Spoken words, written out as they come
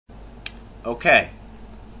Okay,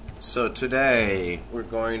 so today we're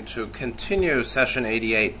going to continue session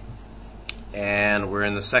 88, and we're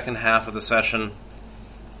in the second half of the session.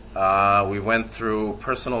 We went through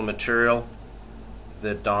personal material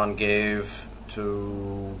that Don gave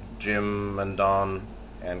to Jim and Don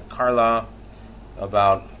and Carla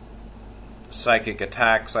about psychic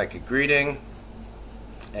attack, psychic greeting,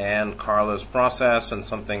 and Carla's process, and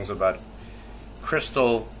some things about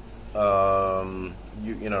crystal,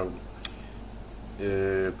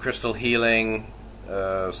 crystal healing,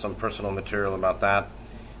 some personal material about that.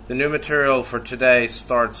 The new material for today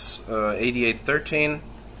starts 8813,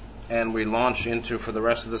 and we launch into, for the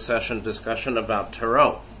rest of the session, discussion about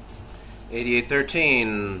Tarot.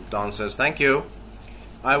 8813, Don says, thank you.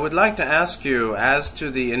 I would like to ask you as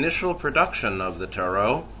to the initial production of the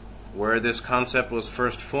Tarot, where this concept was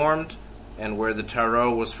first formed and where the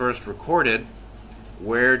Tarot was first recorded.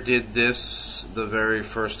 Where did the very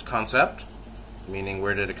first concept, meaning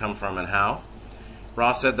where did it come from and how?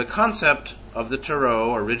 Ra said the concept of the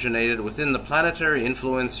Tarot originated within the planetary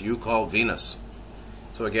influence you call Venus.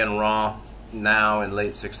 So again, Ra, now in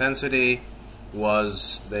late sixth density,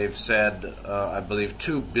 was, they've said, I believe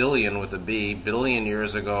 2 billion with a B, billion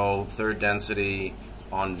years ago, third density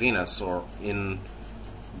on Venus, or in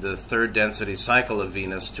the third density cycle of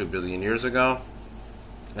Venus 2 billion years ago.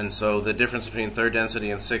 And so the difference between third density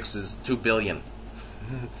and 6 is 2 billion.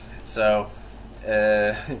 So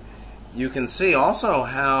you can see also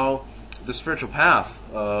how the spiritual path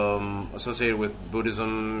associated with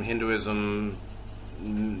Buddhism, Hinduism,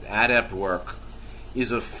 adept work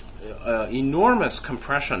is a enormous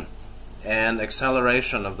compression and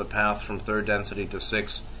acceleration of the path from third density to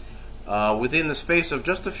 6 within the space of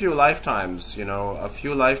just a few lifetimes. A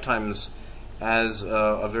few lifetimes as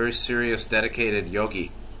a very serious, dedicated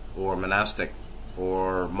yogi or monastic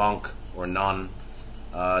or monk or nun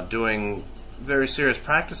doing very serious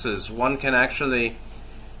practices. One can actually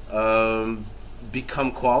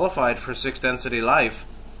become qualified for sixth density life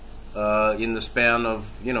in the span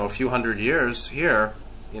of a few hundred years here,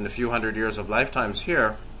 in a few hundred years of lifetimes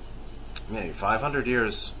here, maybe 500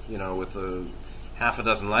 years, with half a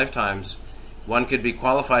dozen lifetimes, one could be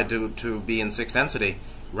qualified to be in sixth density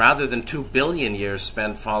rather than 2 billion years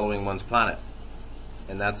spent following one's planet.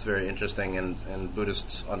 And that's very interesting, and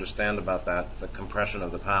Buddhists understand about that, the compression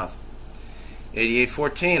of the path.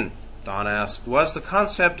 8814, Don asked, was the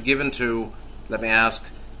concept given to, let me ask,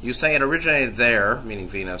 you say it originated there, meaning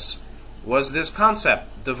Venus. Was this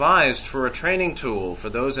concept devised for a training tool for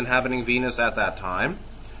those inhabiting Venus at that time?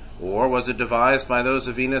 Or was it devised by those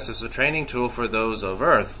of Venus as a training tool for those of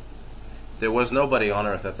Earth? There was nobody on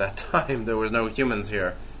Earth at that time. There were no humans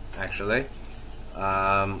here, actually.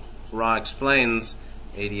 Ra explains,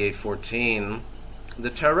 8814, the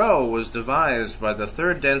Tarot was devised by the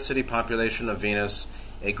third density population of Venus,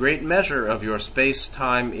 a great measure of your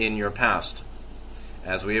space-time in your past.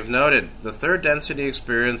 As we have noted, the third density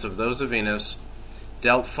experience of those of Venus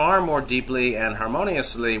dealt far more deeply and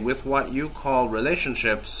harmoniously with what you call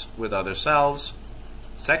relationships with other selves,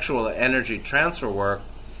 sexual energy transfer work,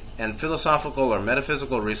 and philosophical or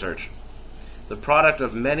metaphysical research. The product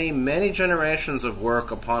of many, many generations of work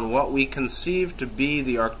upon what we conceive to be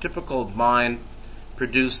the archetypical mind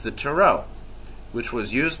produced the Tarot, which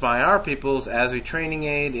was used by our peoples as a training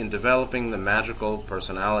aid in developing the magical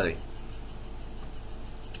personality.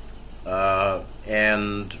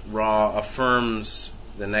 And Ra affirms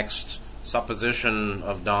the next supposition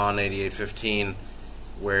of Don 8815,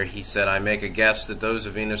 where he said, I make a guess that those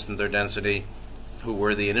of Venus in third density who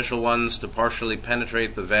were the initial ones to partially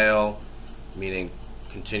penetrate the veil, meaning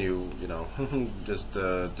continue, just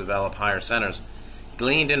develop higher centers,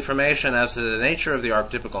 gleaned information as to the nature of the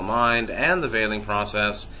archetypical mind and the veiling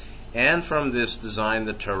process, and from this designed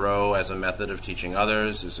the Tarot as a method of teaching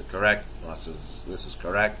others. Is it correct? Ra says, this is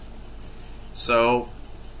correct. So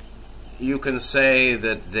you can say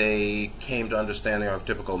that they came to understand the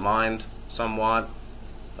archetypical mind somewhat.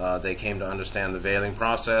 They came to understand the veiling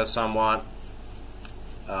process somewhat.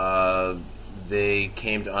 They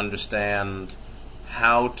came to understand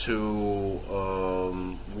how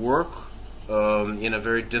to work in a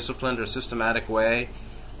very disciplined or systematic way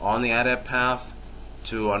on the adept path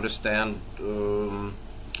to understand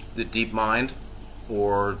the deep mind,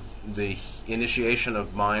 or the initiation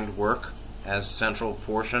of mind work as central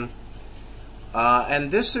portion. And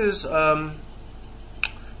this is, there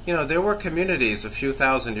were communities a few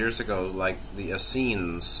thousand years ago, like the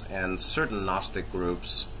Essenes and certain Gnostic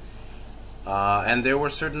groups, and there were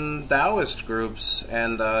certain Taoist groups,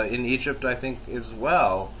 and in Egypt, I think, as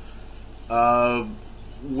well,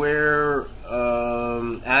 where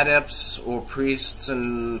adepts or priests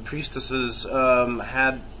and priestesses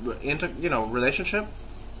had relationship,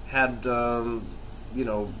 had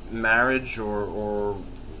marriage or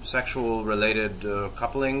sexual related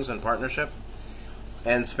couplings and partnership,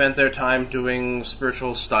 and spent their time doing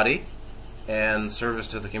spiritual study and service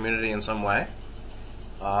to the community in some way,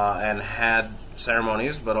 and had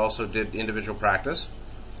ceremonies, but also did individual practice,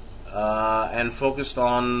 and focused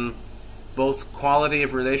on both quality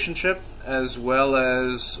of relationship as well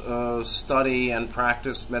as study and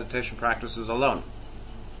practice, meditation practices alone.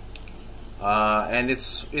 And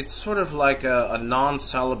it's sort of like a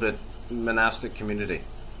non-celibate monastic community.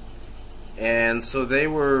 And so they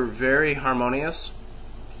were very harmonious.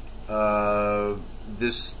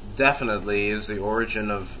 This definitely is the origin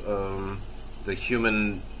of the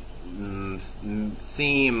human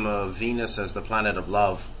theme of Venus as the planet of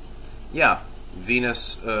love. Yeah,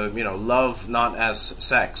 Venus, love not as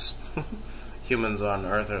sex. Humans on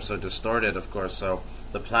Earth are so distorted, of course, so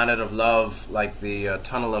the planet of love, like the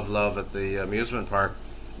tunnel of love at the amusement park,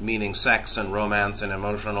 meaning sex and romance and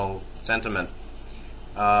emotional sentiment.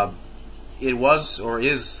 It was, or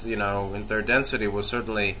is, in third density, was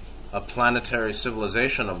certainly a planetary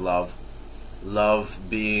civilization of love. Love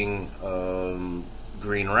being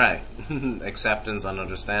green ray, acceptance and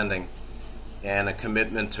understanding, and a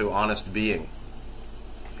commitment to honest being.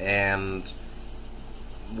 And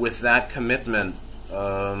with that commitment,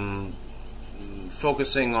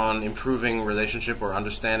 focusing on improving relationship or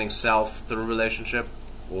understanding self through relationship,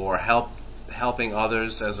 or helping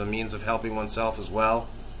others as a means of helping oneself as well,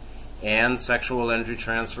 and sexual energy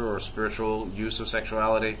transfer or spiritual use of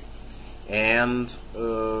sexuality, and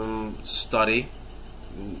study,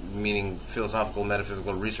 meaning philosophical,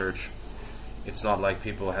 metaphysical research. It's not like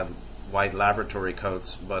people have white laboratory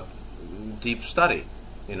coats, but deep study,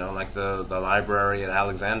 like the library at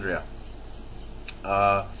Alexandria.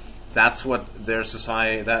 That's what their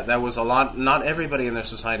society, that was a lot. Not everybody in their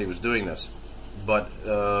society was doing this, but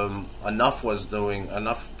enough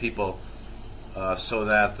people so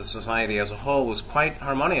that the society as a whole was quite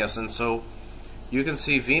harmonious. And so you can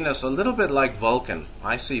see Venus a little bit like Vulcan.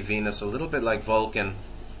 I see Venus a little bit like Vulcan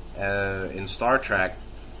in Star Trek,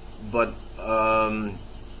 but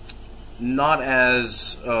not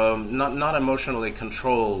as not emotionally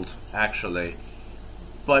controlled, actually.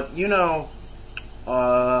 But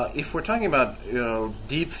if we're talking about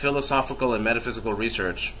deep philosophical and metaphysical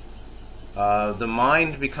research, the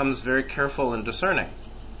mind becomes very careful and discerning.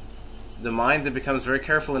 The mind that becomes very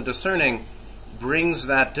careful and discerning brings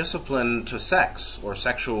that discipline to sex or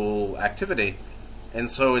sexual activity, and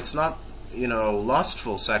so it's not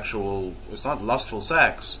lustful sexual. It's not lustful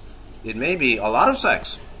sex. It may be a lot of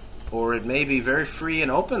sex, or it may be very free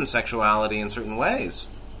and open sexuality in certain ways,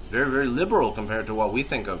 very, very liberal compared to what we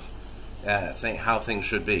think of how things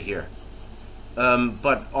should be here.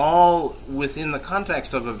 But all within the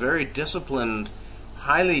context of a very disciplined,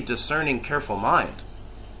 highly discerning, careful mind.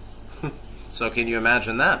 So can you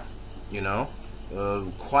imagine that?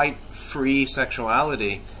 Quite free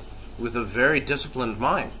sexuality with a very disciplined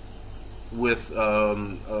mind, with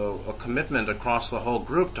a commitment across the whole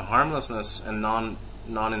group to harmlessness and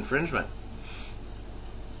non-infringement,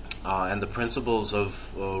 and the principles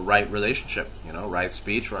of right relationship, right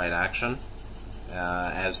speech, right action,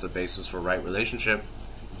 as the basis for right relationship,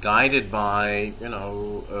 guided by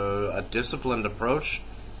a disciplined approach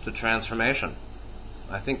to transformation.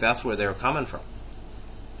 I think that's where they're coming from,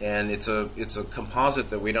 and it's a composite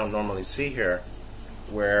that we don't normally see here,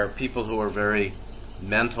 where people who are very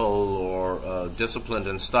mental or disciplined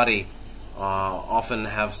in study often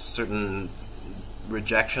have certain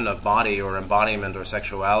rejection of body or embodiment or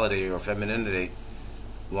sexuality or femininity,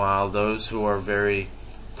 while those who are very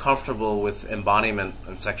comfortable with embodiment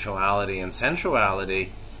and sexuality and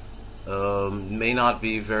sensuality may not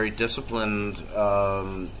be very disciplined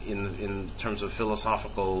in terms of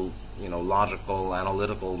philosophical, logical,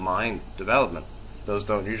 analytical mind development. Those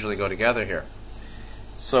don't usually go together here.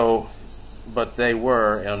 So, but they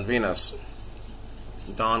were on Venus.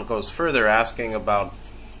 Don goes further, asking about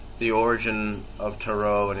the origin of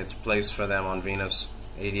Tarot and its place for them on Venus,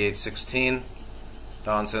 8816.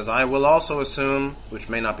 Don says, I will also assume, which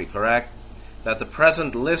may not be correct, that the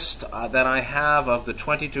present list that I have of the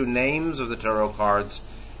 22 names of the tarot cards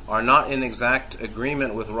are not in exact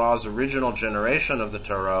agreement with Ra's original generation of the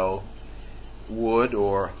tarot. Would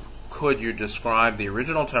or could you describe the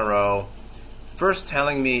original tarot, first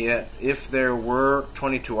telling me if there were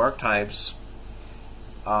 22 archetypes,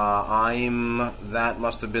 that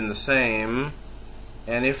must have been the same,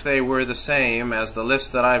 and if they were the same as the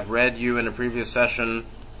list that I've read you in a previous session,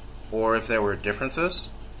 or if there were differences,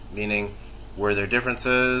 meaning Were there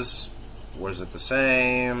differences? Was it the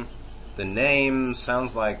same? The name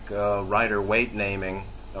sounds like Rider-Waite naming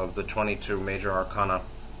of the 22 major arcana,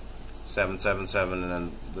 777 and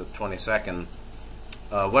then the 22nd.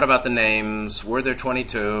 What about the names? Were there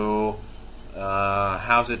 22?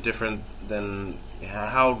 How's it different than...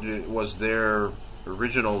 was their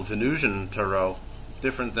original Venusian tarot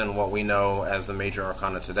different than what we know as the major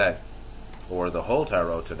arcana today, or the whole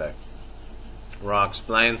tarot today? Ra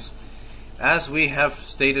explains, as we have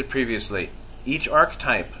stated previously, each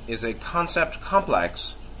archetype is a concept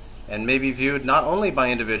complex and may be viewed not only by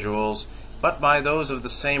individuals, but by those of the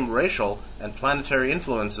same racial and planetary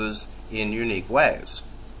influences in unique ways.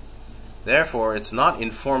 Therefore, it's not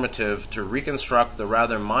informative to reconstruct the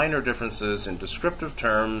rather minor differences in descriptive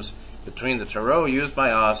terms between the tarot used by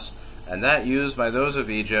us and that used by those of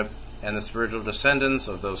Egypt and the spiritual descendants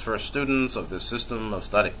of those first students of this system of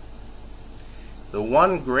study. The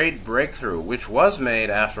one great breakthrough which was made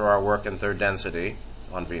after our work in third density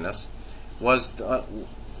on Venus was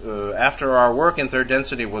after our work in third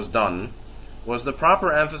density was done, was the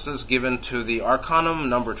proper emphasis given to the Arcanum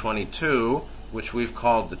number 22, which we've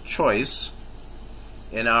called the choice.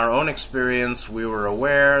 In our own experience, we were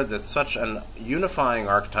aware that such an unifying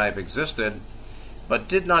archetype existed, but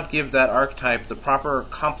did not give that archetype the proper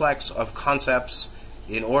complex of concepts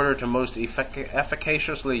in order to most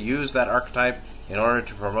efficaciously use that archetype in order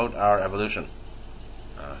to promote our evolution.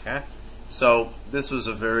 Okay? So this was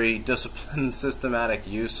a very disciplined, systematic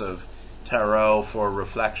use of tarot for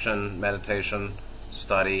reflection, meditation,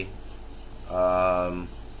 study,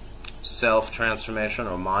 self-transformation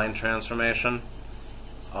or mind transformation,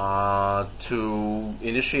 to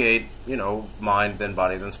initiate, mind, then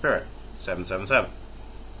body, then spirit. 777.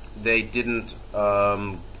 They didn't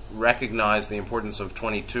recognize the importance of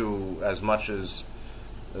 22 as much as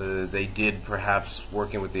they did perhaps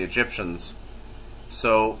working with the Egyptians.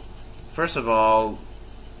 So, first of all,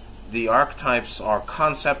 the archetypes are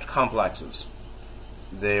concept complexes.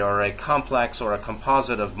 They are a complex or a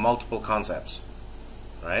composite of multiple concepts,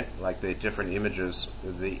 right? Like the different images,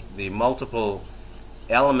 the multiple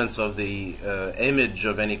elements of the image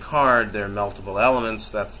of any card, they're multiple elements.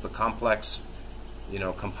 That's the complex,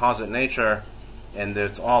 composite nature, and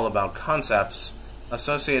it's all about concepts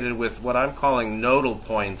associated with what I'm calling nodal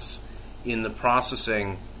points in the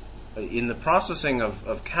processing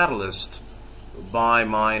of catalyst by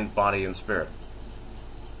mind, body, and spirit.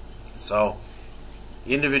 So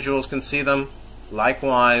individuals can see them,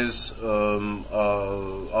 likewise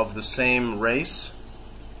of the same race,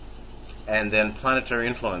 and then planetary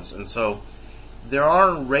influence. And so there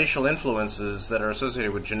are racial influences that are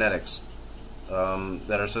associated with genetics,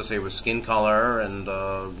 that are associated with skin color and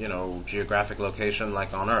geographic location,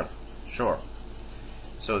 like on Earth. Sure.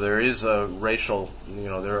 So there is a racial,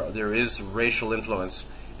 there is racial influence,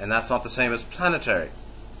 and that's not the same as planetary.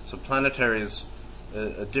 So planetary is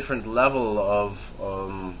a different level of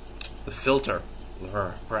the filter,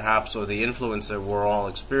 perhaps, or the influence that we're all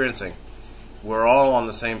experiencing. We're all on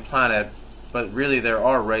the same planet, but really there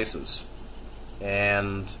are races,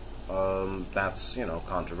 and that's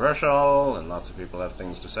controversial, and lots of people have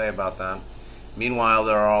things to say about that. Meanwhile,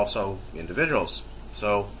 there are also individuals.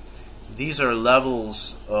 So these are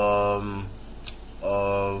levels of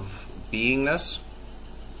beingness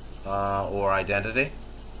or identity,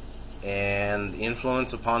 and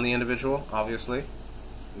influence upon the individual, obviously,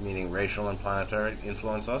 meaning racial and planetary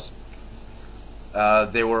influence us.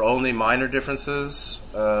 There were only minor differences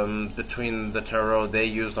between the tarot they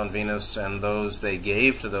used on Venus and those they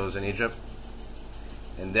gave to those in Egypt.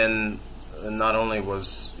 And then not only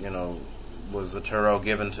was the tarot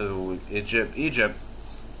given to Egypt,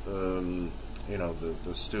 the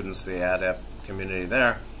students, the adept community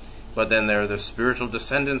there, but then they're the spiritual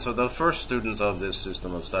descendants of the first students of this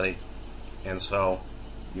system of study. And so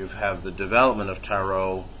you have the development of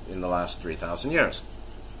tarot in the last 3,000 years.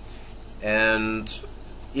 And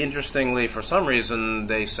interestingly, for some reason,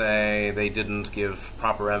 they say they didn't give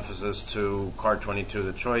proper emphasis to card 22,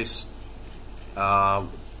 the choice.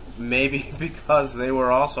 Maybe because they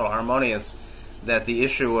were also harmonious, that the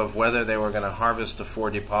issue of whether they were going to harvest a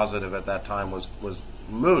 4D positive at that time was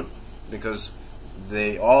moot, because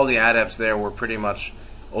all the adepts there were pretty much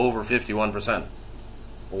over 51%.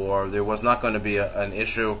 Or there was not going to be an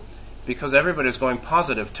issue, because everybody was going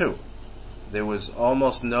positive too. There was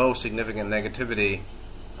almost no significant negativity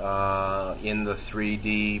in the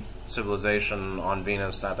 3D civilization on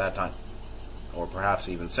Venus at that time, or perhaps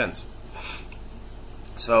even since.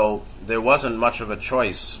 So there wasn't much of a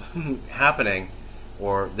choice happening,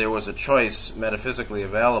 or there was a choice metaphysically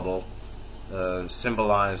available,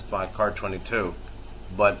 symbolized by card 22,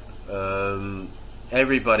 but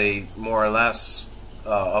everybody, more or less,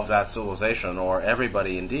 of that civilization, or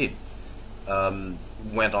everybody indeed,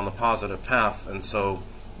 went on the positive path, and so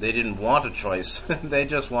they didn't want a choice. They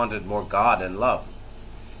just wanted more God and love.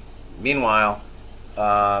 Meanwhile,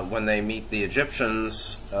 when they meet the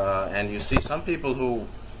Egyptians, and you see some people who,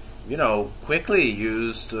 quickly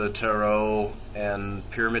used tarot and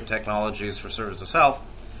pyramid technologies for service to self,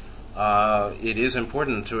 it is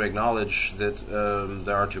important to acknowledge that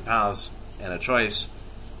there are two paths and a choice,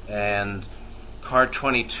 and card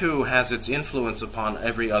 22 has its influence upon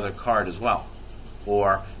every other card as well,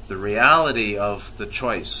 or the reality of the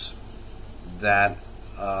choice that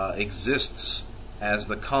exists as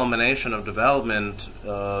the culmination of development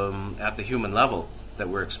at the human level that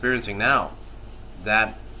we're experiencing now.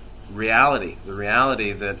 That reality, the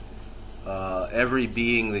reality that every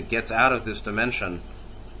being that gets out of this dimension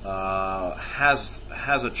has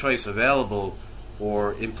a choice available,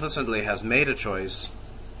 or implicitly has made a choice,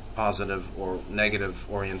 positive or negative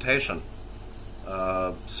orientation.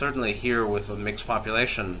 Certainly here with a mixed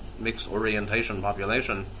orientation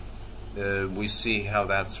population, we see how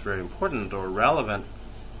that's very important or relevant,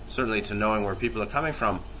 certainly to knowing where people are coming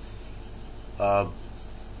from.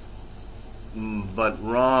 But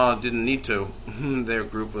Ra didn't need to. Their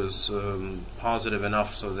group was positive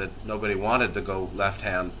enough so that nobody wanted to go left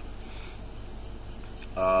hand.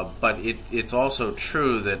 But it's also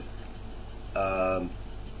true that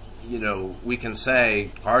we can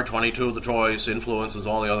say card 22 of the choice influences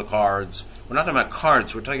all the other cards. We're not talking about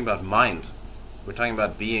cards, we're talking about mind. We're talking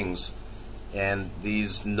about beings. And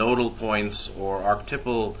these nodal points or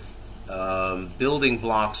archetypal building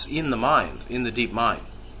blocks in the mind, in the deep mind.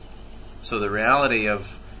 So the reality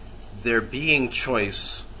of there being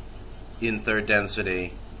choice in third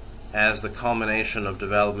density as the culmination of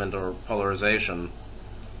development or polarization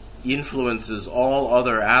influences all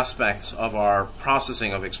other aspects of our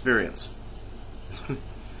processing of experience.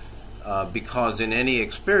 Because in any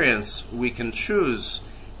experience, we can choose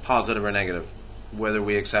positive or negative, whether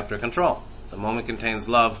we accept or control. The moment contains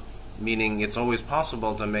love, meaning it's always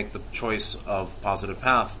possible to make the choice of positive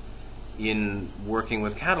path in working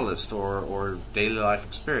with Catalyst or daily life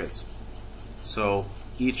experience. So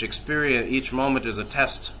each moment is a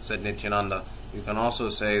test, said Nityananda. You can also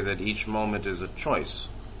say that each moment is a choice.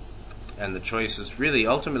 And the choice is really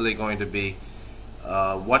ultimately going to be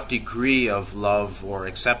what degree of love or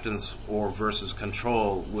acceptance or versus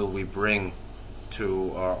control will we bring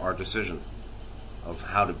to our decision of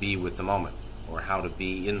how to be with the moment or how to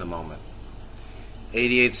be in the moment.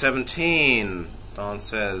 8817, Don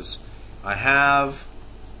says,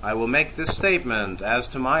 I will make this statement as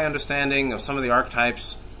to my understanding of some of the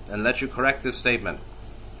archetypes and let you correct this statement.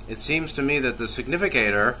 It seems to me that the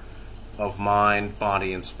significator of mind,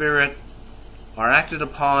 body, and spirit are acted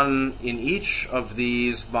upon in each of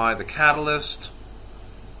these by the catalyst.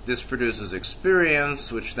 This produces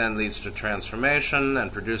experience, which then leads to transformation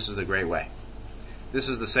and produces the great way. This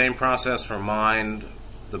is the same process for mind,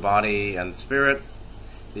 the body, and spirit.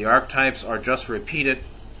 The archetypes are just repeated,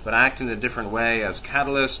 but act in a different way as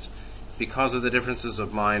catalyst because of the differences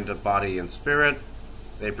of mind, body, and spirit.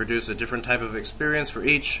 They produce a different type of experience for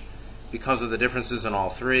each because of the differences in all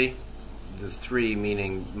three, the three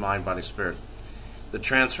meaning mind, body, spirit. The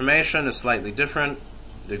transformation is slightly different.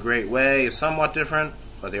 The great way is somewhat different,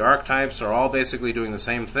 but the archetypes are all basically doing the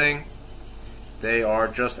same thing. They are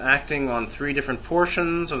just acting on three different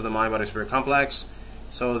portions of the mind, body, spirit complex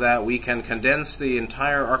so that we can condense the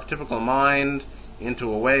entire archetypical mind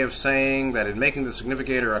into a way of saying that in making the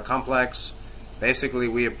significator a complex, basically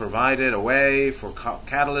we have provided a way for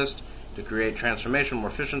Catalyst to create transformation more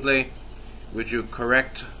efficiently. Would you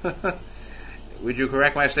correct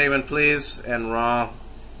my statement, please? And Ra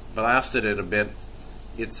blasted it a bit.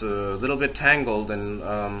 It's a little bit tangled, and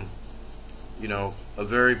a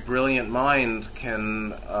very brilliant mind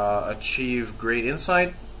can achieve great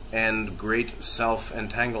insight and great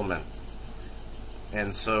self-entanglement.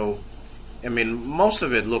 And so, most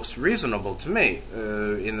of it looks reasonable to me,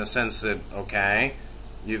 in the sense that, okay,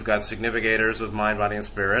 you've got significators of mind, body, and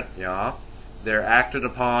spirit, yeah. They're acted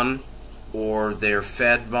upon, or they're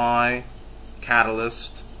fed by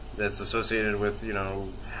catalyst that's associated with,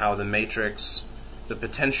 how the matrix, the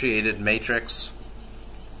potentiated matrix,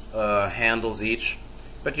 handles each.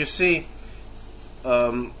 But you see,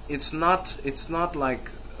 it's not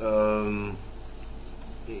like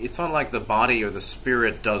the body or the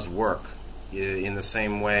spirit does work in the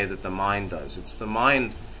same way that the mind does. It's the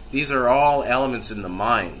mind. These are all elements in the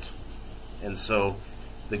mind. And so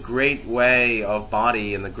the great way of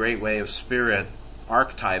body and the great way of spirit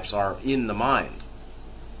archetypes are in the mind.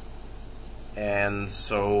 And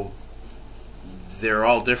so they're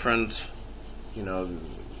all different. You know,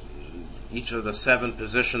 each of the 7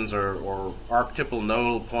 positions or archetypal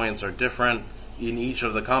nodal points are different in each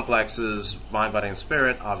of the complexes, mind, body, and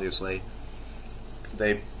spirit, obviously.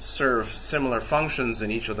 They serve similar functions in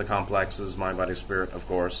each of the complexes, mind, body, spirit, of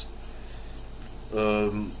course.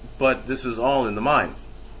 But this is all in the mind.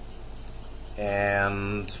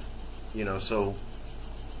 And, you know, so,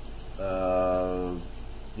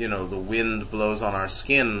 you know, the wind blows on our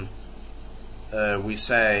skin. We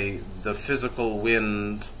say, the physical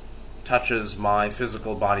wind touches my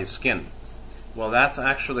physical body's skin. Well, that's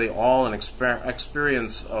actually all an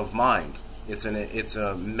experience of mind. It's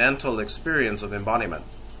a mental experience of embodiment.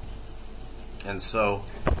 And so,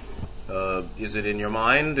 is it in your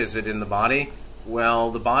mind? Is it in the body? Well,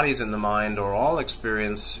 the bodies in the mind, or all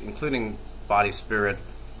experience, including body spirit,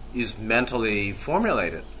 is mentally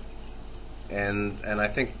formulated. And I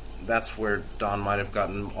think that's where Don might have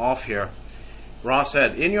gotten off here. Ra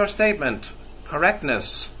said, in your statement,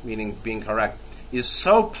 correctness, meaning being correct, is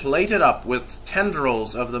so plated up with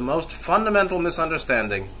tendrils of the most fundamental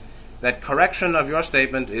misunderstanding that correction of your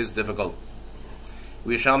statement is difficult.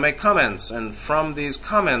 We shall make comments, and from these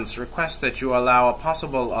comments request that you allow a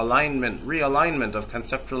possible realignment of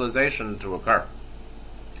conceptualization to occur.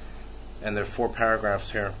 And there are 4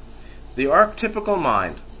 paragraphs here. The archetypical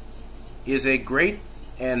mind is a great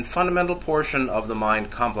and fundamental portion of the mind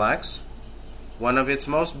complex, one of its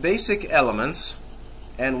most basic elements,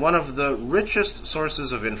 and one of the richest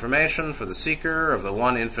sources of information for the seeker of the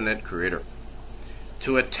one infinite creator.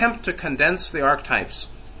 To attempt to condense the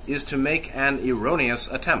archetypes is to make an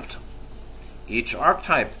erroneous attempt. Each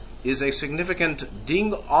archetype is a significant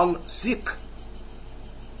ding on sich,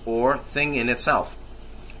 or thing in itself,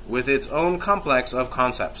 with its own complex of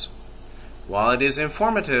concepts. While it is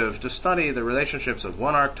informative to study the relationships of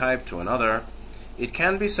one archetype to another, it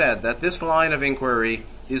can be said that this line of inquiry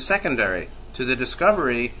is secondary to the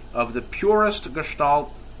discovery of the purest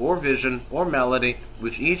gestalt or vision or melody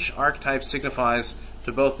which each archetype signifies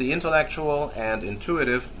to both the intellectual and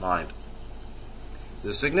intuitive mind. The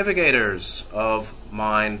significators of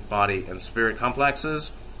mind, body, and spirit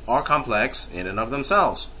complexes are complex in and of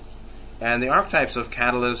themselves, and the archetypes of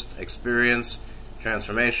catalyst, experience,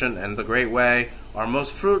 transformation, and the Great Way are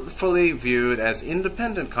most fruitfully viewed as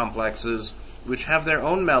independent complexes which have their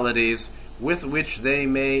own melodies with which they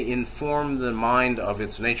may inform the mind of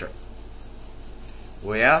its nature.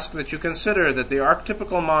 We ask that you consider that the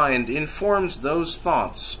archetypical mind informs those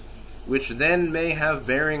thoughts which then may have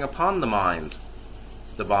bearing upon the mind,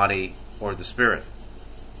 the body, or the spirit.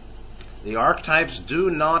 The archetypes do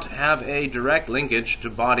not have a direct linkage to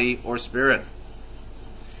body or spirit.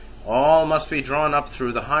 All must be drawn up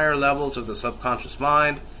through the higher levels of the subconscious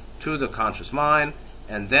mind to the conscious mind,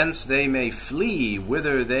 and thence they may flee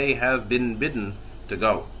whither they have been bidden to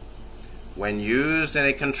go. When used in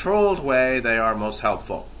a controlled way, they are most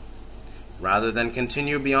helpful. Rather than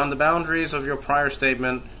continue beyond the boundaries of your prior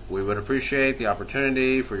statement, we would appreciate the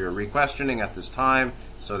opportunity for your re-questioning at this time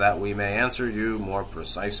so that we may answer you more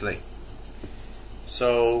precisely.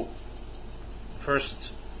 So,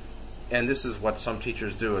 first, and this is what some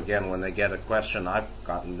teachers do, again, when they get a question, I've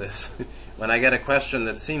gotten this, when I get a question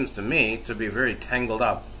that seems to me to be very tangled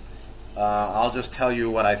up, I'll just tell you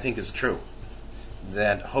what I think is true,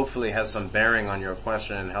 that hopefully has some bearing on your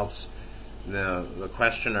question and helps the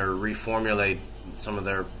questioner reformulate some of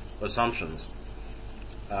their assumptions,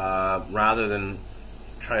 rather than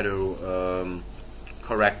try to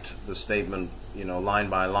correct the statement, line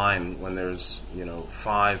by line when there's,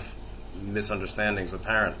 5 misunderstandings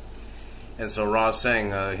apparent. And so Ra is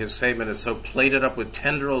saying his statement is so plated up with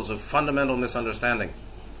tendrils of fundamental misunderstanding.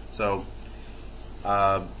 So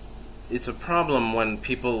it's a problem when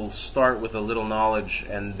people start with a little knowledge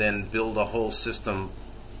and then build a whole system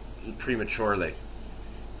prematurely.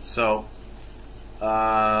 So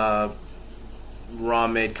Ra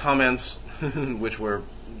made comments which were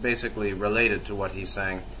basically related to what he's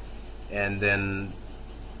saying, and then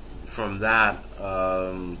from that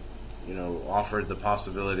offered the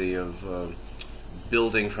possibility of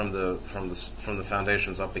building from the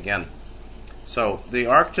foundations up again. So the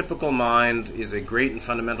archetypical mind is a great and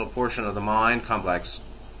fundamental portion of the mind complex.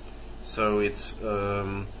 So it's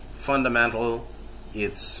fundamental,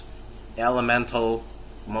 it's elemental,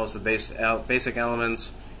 most of the basic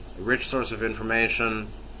elements, a rich source of information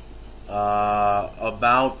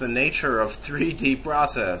about the nature of 3D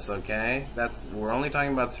process. Okay, we're only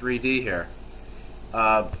talking about 3D here.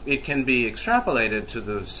 It can be extrapolated to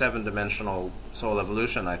the 7-dimensional soul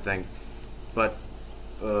evolution, I think, but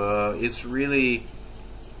it's really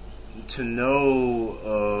to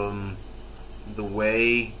know the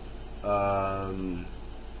way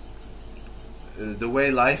the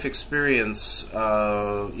way life experience,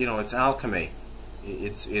 it's alchemy.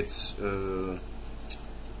 It's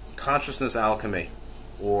consciousness alchemy,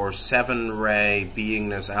 or seven-ray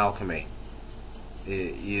beingness alchemy,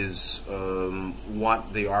 is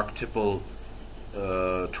what the archetypal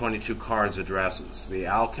 22 cards addresses. The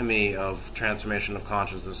alchemy of transformation of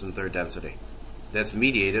consciousness in third density. That's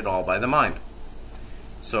mediated all by the mind.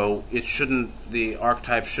 So the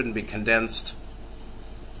archetypes shouldn't be condensed.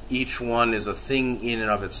 Each one is a thing in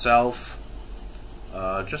and of itself,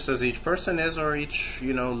 just as each person is, or each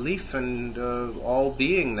leaf and all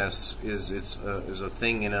beingness is a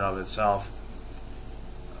thing in and of itself.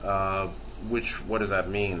 What does that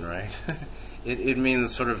mean, right? It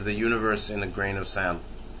means sort of the universe in a grain of sand.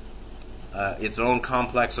 Its own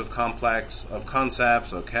complex of concepts.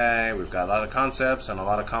 Okay, we've got a lot of concepts and a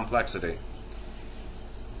lot of complexity.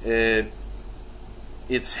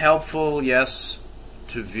 It's helpful, yes,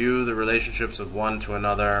 to view the relationships of one to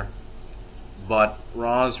another, but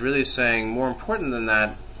Ra is really saying more important than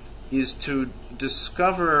that is to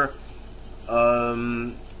discover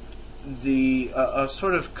a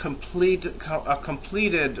sort of completed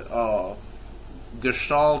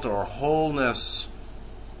gestalt or wholeness,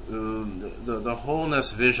 the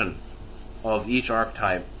wholeness vision of each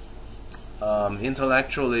archetype,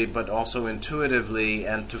 intellectually but also intuitively,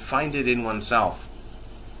 and to find it in oneself,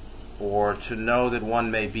 or to know that one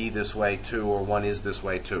may be this way too, or one is this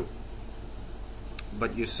way too.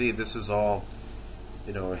 But you see, this is all,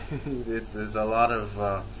 there's a lot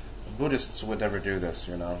of Buddhists would never do this.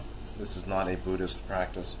 This is not a Buddhist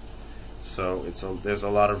practice. So there's a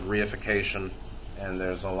lot of reification, and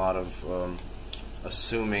there's a lot of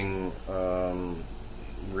assuming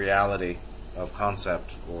reality of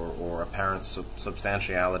concept, or apparent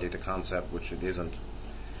substantiality to concept, which it isn't.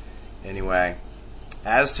 Anyway,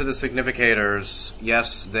 as to the significators,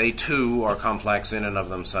 yes, they too are complex in and of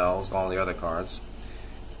themselves, all the other cards.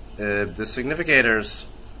 The significators,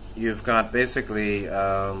 you've got basically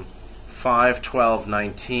 5, 12,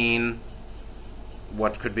 19,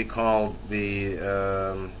 what could be called the,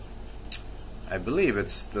 I believe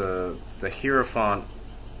it's the Hierophant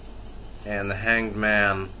and the Hanged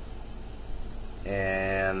Man,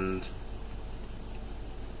 and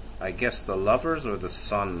I guess the Lovers or the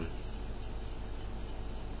Sun.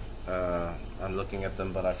 I'm looking at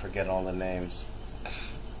them, but I forget all the names.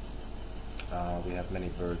 We have many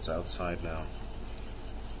birds outside now.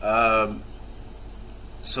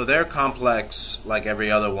 So they're complex like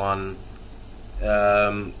every other one,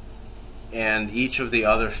 and each of the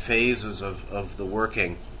other phases of the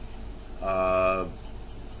working, other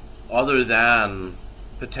than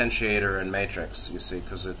potentiator and matrix, you see,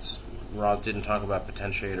 because Ra didn't talk about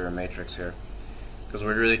potentiator and matrix here, because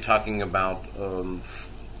we're really talking about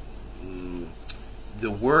the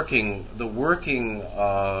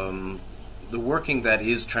working that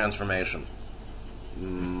is transformation,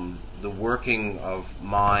 the working of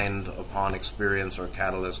mind upon experience or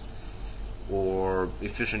catalyst, or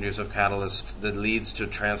efficient use of catalyst that leads to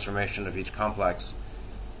transformation of each complex.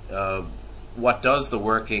 What does the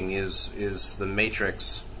working is the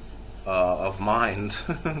matrix of mind,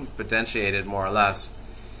 potentiated more or less,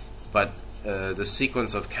 but the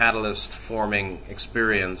sequence of catalyst forming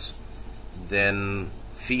experience, then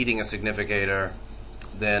feeding a significator,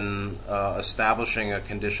 then establishing a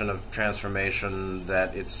condition of transformation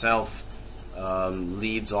that itself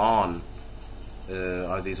leads on,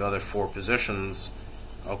 are these other four positions.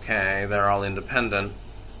 Okay, they're all independent,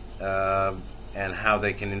 and how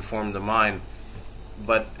they can inform the mind.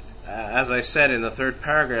 But as I said in the third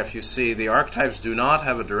paragraph, you see the archetypes do not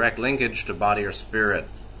have a direct linkage to body or spirit.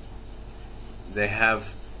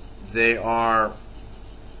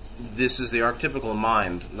 This is the archetypical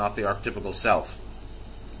mind, not the archetypical self.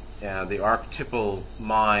 The archetypal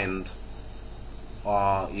mind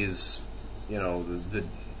is,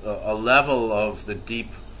 a level of the deep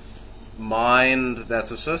mind that's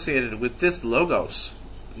associated with this logos,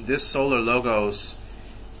 this solar logos,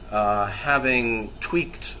 having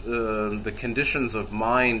tweaked the conditions of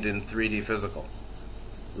mind in 3D physical,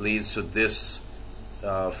 leads to this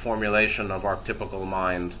formulation of archetypical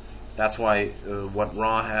mind. That's why what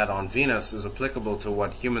Ra had on Venus is applicable to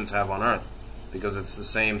what humans have on Earth, because it's the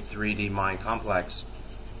same 3D mind complex,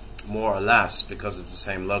 more or less, because it's the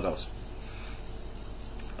same logos.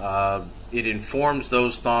 It informs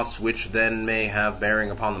those thoughts which then may have bearing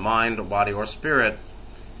upon the mind, or body, or spirit.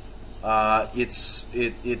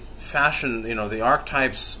 It fashioned, the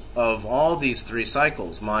archetypes of all these three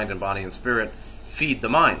cycles, mind and body and spirit, feed the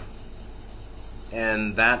mind.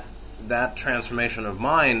 And that transformation of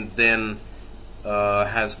mind then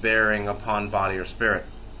has bearing upon body or spirit.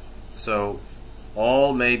 So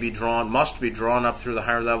all must be drawn up through the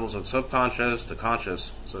higher levels of subconscious to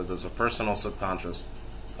conscious. So there's a personal subconscious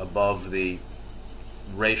above the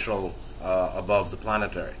racial, above the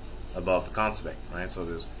planetary, above the cosmic, right? So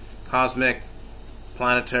there's cosmic,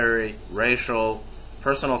 planetary, racial,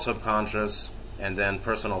 personal subconscious, and then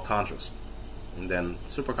personal conscious, and then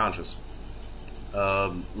superconscious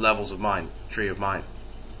levels of mind, tree of mind.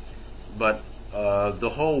 But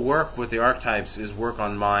the whole work with the archetypes is work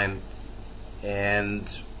on mind, and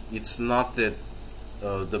it's not that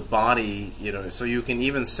the body, so you can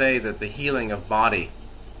even say that the healing of body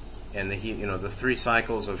and the three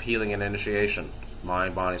cycles of healing and initiation,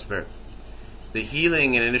 mind, body, spirit. The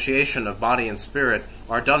healing and initiation of body and spirit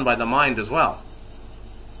are done by the mind as well,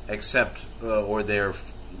 except or they're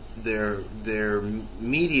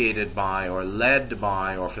mediated by or led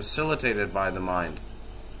by or facilitated by the mind.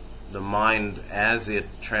 The mind, as it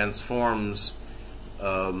transforms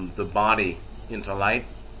the body into light,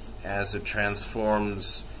 as it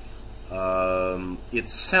transforms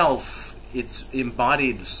itself, its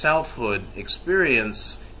embodied selfhood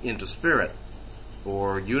experience into spirit,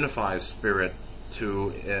 or unifies spirit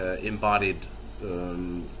to embodied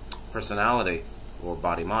personality or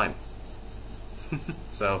body-mind.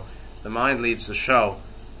 So the mind leads the show,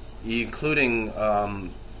 including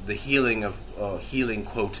the healing of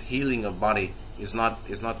healing of body is not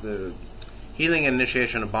the healing and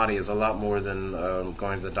initiation of body is a lot more than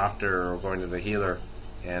going to the doctor or going to the healer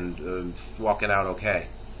and walking out okay.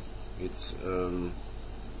 It's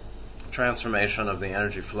transformation of the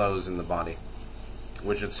energy flows in the body,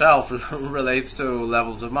 which itself relates to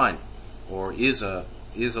levels of mind, or is a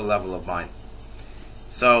level of mind.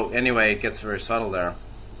 So anyway, it gets very subtle there.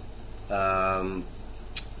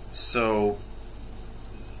 So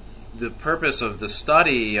the purpose of the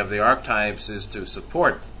study of the archetypes is to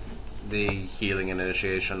support the healing and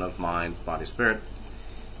initiation of mind, body, spirit.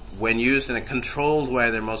 When used in a controlled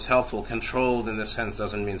way, they're most helpful. Controlled in this sense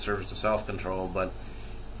doesn't mean service to self-control, but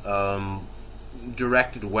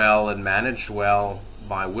directed well and managed well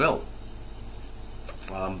by will,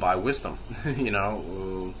 by wisdom.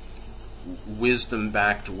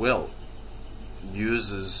 Wisdom-backed will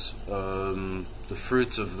uses the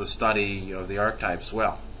fruits of the study of the archetypes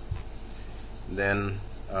well. Then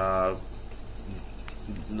Ra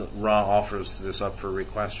offers this up for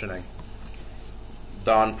re-questioning.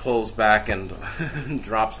 Don pulls back and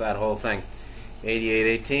drops that whole thing.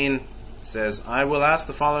 8818 says, I will ask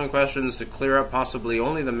the following questions to clear up possibly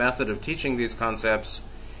only the method of teaching these concepts,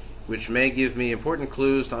 which may give me important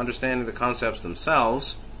clues to understanding the concepts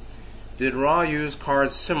themselves. Did Ra use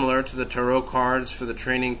cards similar to the tarot cards for the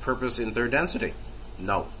training purpose in third density?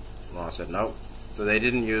 No. Ra said no. So they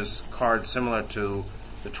didn't use cards similar to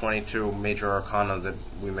the 22 major arcana that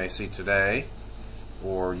we may see today,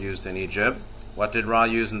 or used in Egypt. What did Ra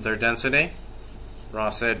use in third density? Ra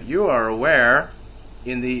said, you are aware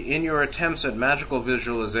in your attempts at magical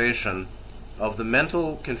visualization of the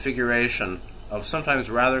mental configuration of sometimes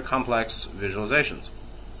rather complex visualizations.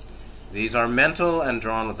 These are mental and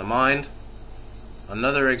drawn with the mind.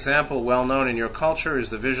 Another example well known in your culture is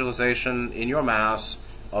the visualization in your Mass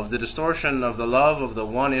of the distortion of the love of the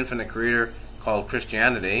one infinite creator called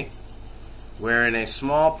Christianity, wherein a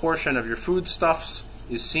small portion of your foodstuffs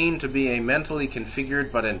is seen to be a mentally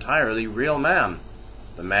configured but entirely real man,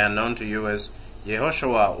 the man known to you as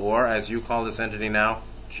Yehoshua, or, as you call this entity now,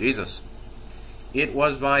 Jesus. It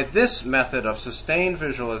was by this method of sustained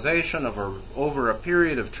visualization over a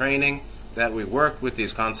period of training that we worked with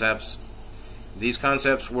these concepts. These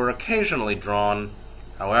concepts were occasionally drawn.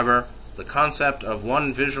 However, the concept of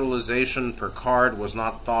one visualization per card was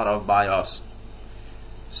not thought of by us.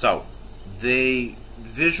 So, they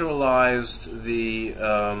visualized the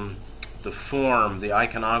form, the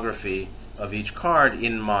iconography of each card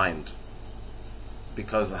in mind,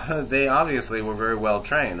 because they obviously were very well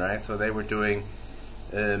trained, right? So they were doing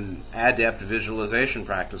adept visualization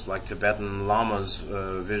practice, like Tibetan lamas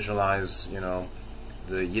visualize, the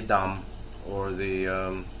yidam, or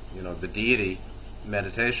the deity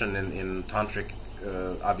meditation in tantric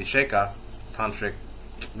abhisheka, tantric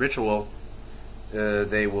ritual.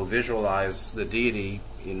 They will visualize the deity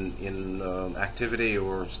in activity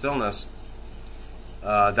or stillness.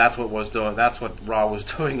 That's what Ra was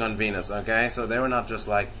doing on Venus. Okay, so they were not just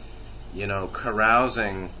like,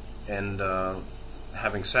 carousing and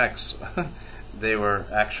having sex. They were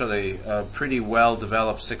actually pretty well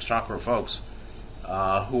developed six chakra folks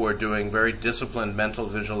who were doing very disciplined mental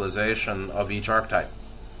visualization of each archetype.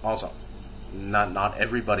 Also, not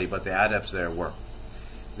everybody, but the adepts there were.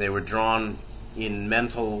 They were drawn in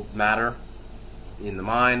mental matter in the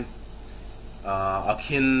mind,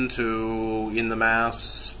 akin to in the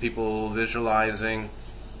Mass, people visualizing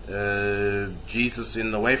Jesus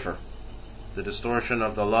in the wafer, the distortion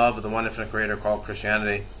of the love of the one infinite creator called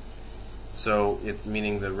Christianity. So it's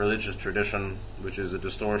meaning the religious tradition, which is a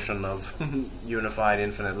distortion of unified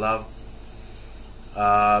infinite love.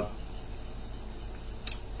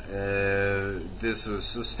 This is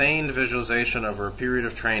sustained visualization over a period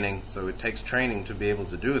of training, so it takes training to be able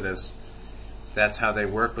to do this. That's how they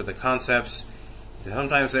work with the concepts.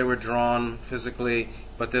 Sometimes they were drawn physically,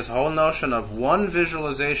 but this whole notion of one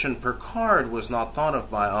visualization per card was not thought of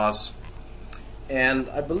by us. And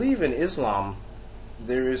I believe in Islam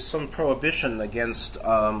there is some prohibition against,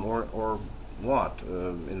 or what,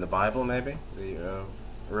 in the Bible maybe, the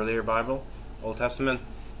earlier Bible, Old Testament,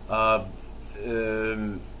 not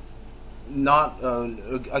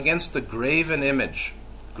against the graven image.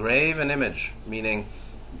 Graven image, meaning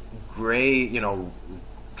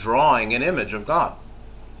drawing an image of God.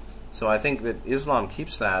 So I think that Islam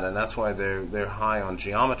keeps that, and that's why they're high on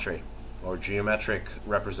geometry or geometric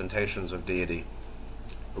representations of deity,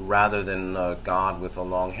 rather than God with the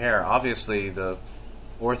long hair. Obviously, the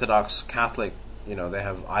Orthodox Catholic, they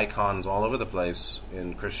have icons all over the place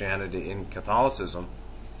in Christianity, in Catholicism,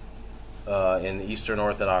 in Eastern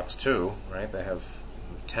Orthodox too, right? They have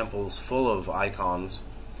temples full of icons.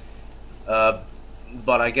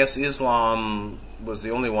 But I guess Islam was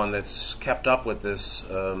the only one that's kept up with this,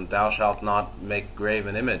 thou shalt not make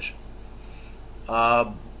graven image.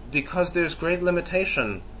 Because there's great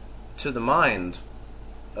limitation to the mind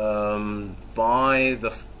by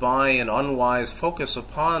an unwise focus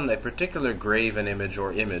upon a particular graven image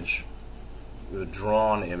or image, a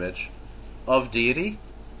drawn image, of deity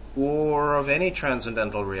or of any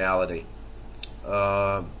transcendental reality,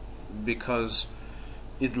 because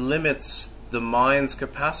it limits the mind's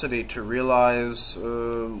capacity to realize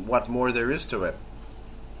what more there is to it.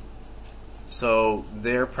 So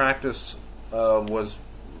their practice was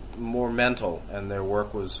more mental, and their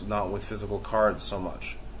work was not with physical cards so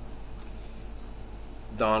much.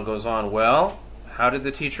 Don goes on, well, how did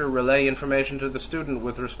the teacher relay information to the student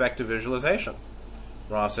with respect to visualization?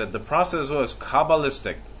 Ra said, the process was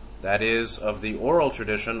Kabbalistic, that is, of the oral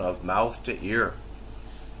tradition of mouth to ear.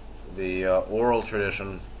 The oral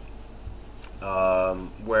tradition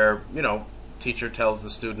where, teacher tells the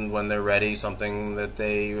student when they're ready something that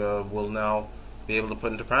they will now be able to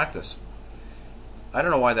put into practice. I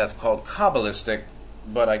don't know why that's called Kabbalistic,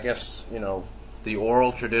 but I guess, the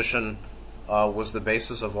oral tradition was the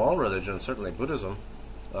basis of all religions, certainly Buddhism,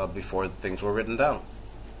 before things were written down.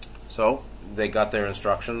 So they got their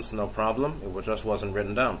instructions, no problem. It just wasn't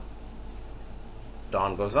written down.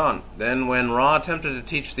 Don goes on. Then when Ra attempted to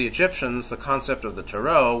teach the Egyptians the concept of the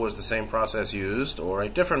Tarot, was the same process used or a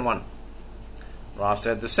different one? Ra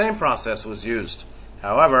said the same process was used.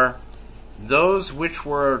 However, those which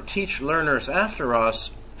were teach-learners after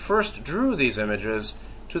us first drew these images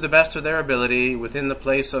to the best of their ability within the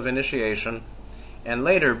place of initiation, and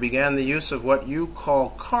later began the use of what you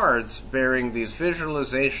call cards bearing these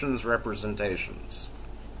visualizations representations.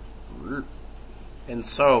 And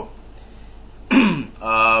so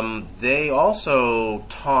they also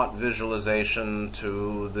taught visualization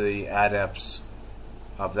to the adepts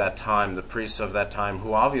of that time, the priests of that time,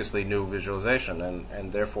 who obviously knew visualization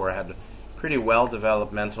and therefore had pretty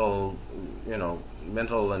well-developed mental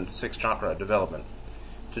and sixth chakra development.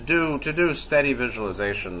 To do steady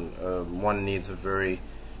visualization, one needs a very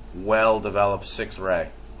well-developed sixth ray,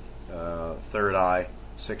 third eye,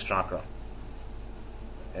 sixth chakra,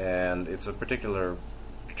 and it's a particular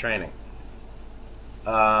training.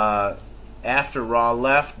 After Ra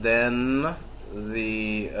left, then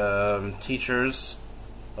the teachers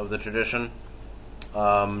of the tradition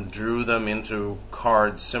drew them into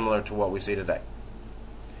cards similar to what we see today.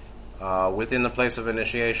 Within the place of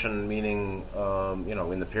initiation, meaning,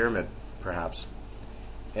 in the pyramid, perhaps.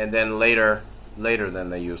 And then later then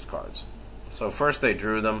they used cards. So first they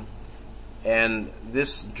drew them, and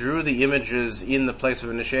this drew the images in the place of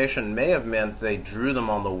initiation may have meant they drew them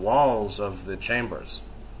on the walls of the chambers.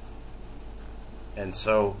 And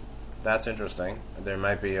so that's interesting. There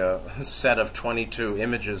might be a set of 22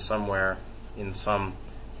 images somewhere in some,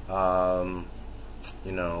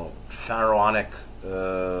 pharaonic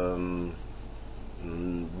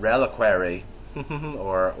reliquary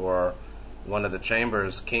or one of the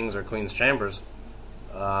chambers, king's or queen's chambers.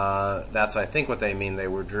 That's, I think, what they mean. They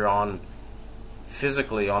were drawn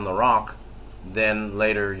physically on the rock, then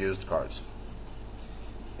later used cards.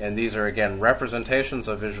 And these are, again, representations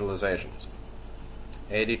of visualizations.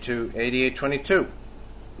 8822,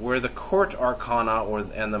 where the court arcana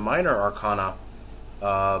and the minor arcana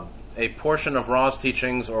a portion of Ra's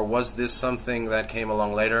teachings, or was this something that came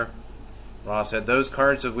along later? Ra said, those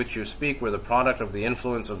cards of which you speak were the product of the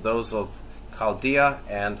influence of those of Chaldea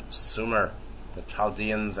and Sumer, the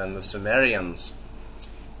Chaldeans and the Sumerians.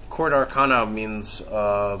 Court arcana means,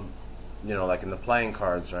 like in the playing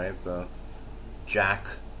cards, right? The Jack,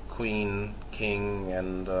 Queen, King,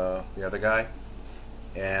 and the other guy.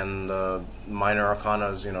 And minor arcana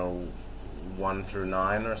is, 1 through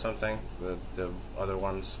 9 or something. The other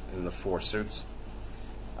ones in the 4 suits.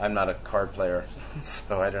 I'm not a card player,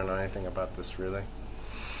 so I don't know anything about this really.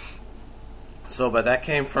 So, but that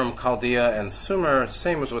came from Chaldea and Sumer,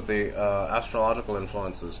 same as with the astrological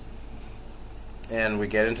influences. And we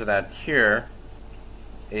get into that here,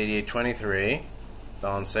 8823.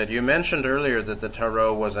 Don said, you mentioned earlier that the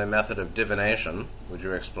tarot was a method of divination. Would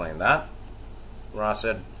you explain that? Ra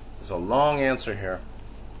said, there's a long answer here.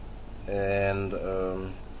 And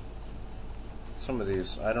some of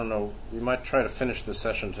these, I don't know, we might try to finish this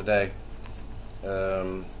session today.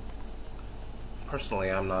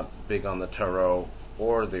 Personally, I'm not big on the tarot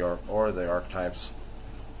or the archetypes,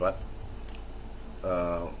 but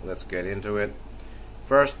let's get into it.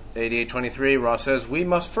 First, 8823, Ra says, we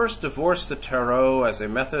must first divorce the tarot as a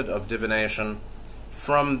method of divination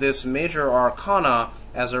from this major arcana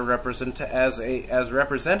as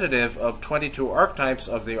representative of 22 archetypes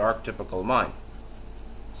of the archetypical mind.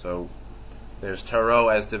 So there's tarot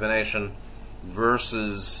as divination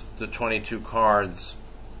versus the 22 cards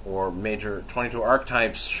or major 22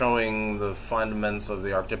 archetypes showing the fundaments of the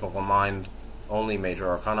archetypical mind, only major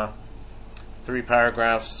arcana. 3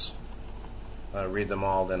 paragraphs. Read them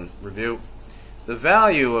all, then review. The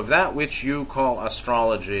value of that which you call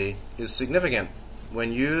astrology is significant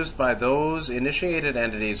when used by those initiated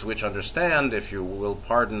entities which understand, if you will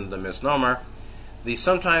pardon the misnomer, the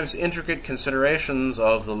sometimes intricate considerations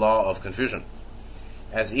of the law of confusion.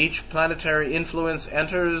 As each planetary influence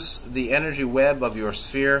enters the energy web of your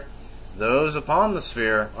sphere, those upon the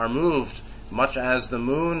sphere are moved, much as the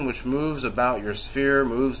moon which moves about your sphere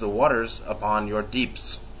moves the waters upon your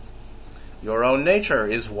deeps. Your own nature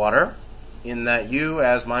is water, in that you,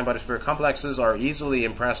 as mind-body-spirit complexes, are easily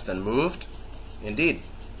impressed and moved. Indeed,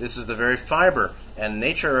 this is the very fiber and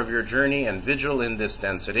nature of your journey and vigil in this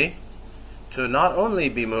density, to not only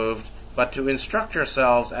be moved, but to instruct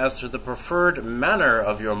yourselves as to the preferred manner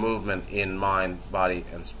of your movement in mind, body,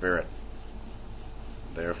 and spirit.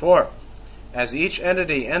 Therefore, as each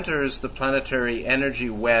entity enters the planetary energy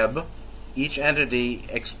web, each entity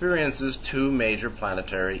experiences 2 major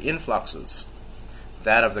planetary influxes.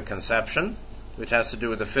 That of the conception, which has to do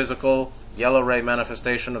with the physical yellow ray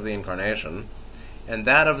manifestation of the incarnation, and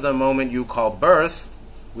that of the moment you call birth,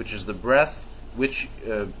 which is the breath, which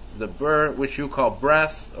you call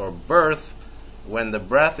breath or birth, when the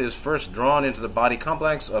breath is first drawn into the body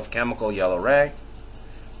complex of chemical yellow ray.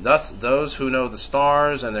 Thus, those who know the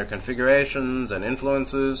stars and their configurations and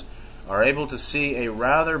influences are able to see a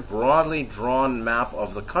rather broadly drawn map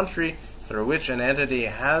of the country through which an entity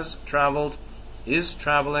has traveled, is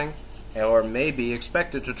traveling, or may be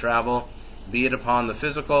expected to travel, be it upon the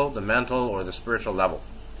physical, the mental, or the spiritual level.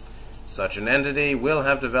 Such an entity will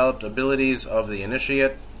have developed abilities of the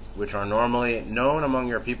initiate, which are normally known among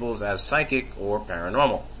your peoples as psychic or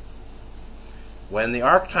paranormal. When the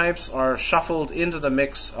archetypes are shuffled into the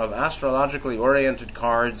mix of astrologically oriented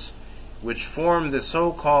cards, which form the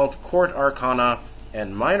so-called court arcana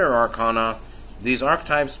and minor arcana, these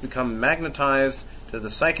archetypes become magnetized to the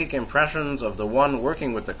psychic impressions of the one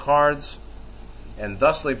working with the cards, and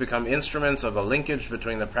thusly become instruments of a linkage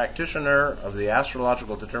between the practitioner of the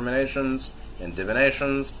astrological determinations and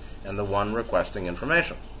divinations and the one requesting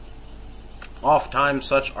information. Ofttimes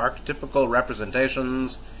such archetypical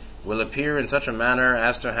representations will appear in such a manner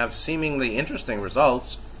as to have seemingly interesting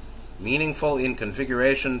results, meaningful in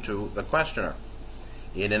configuration to the questioner.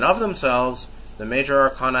 In and of themselves, the major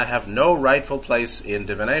arcana have no rightful place in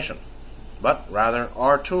divination, but rather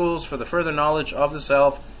are tools for the further knowledge of the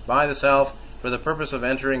self by the self for the purpose of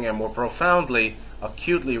entering a more profoundly,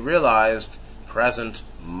 acutely realized present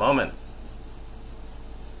moment,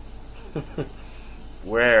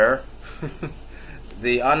 where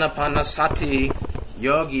the Anapanasati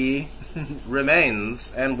yogi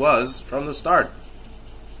remains and was from the start.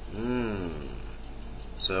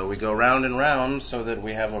 So we go round and round so that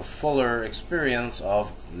we have a fuller experience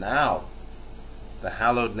of now. The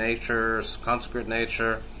hallowed nature, consecrate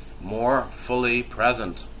nature, more fully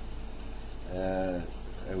present.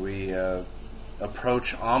 We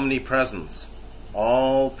approach omnipresence,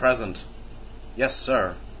 all present. Yes,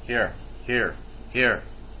 sir. Here, here, here.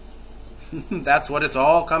 That's what it's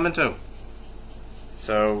all coming to.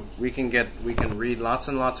 So we can read lots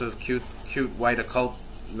and lots of cute white occult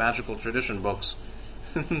magical tradition books,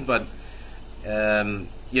 but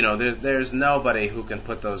there's nobody who can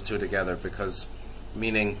put those two together, because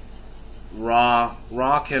meaning Ra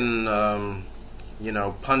can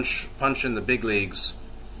punch in the big leagues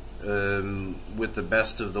with the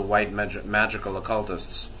best of the white magical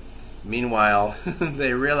occultists. Meanwhile,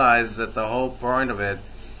 they realize that the whole point of it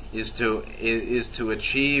is to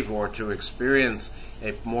achieve or to experience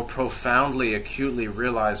a more profoundly, acutely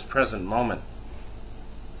realized present moment,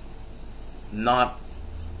 not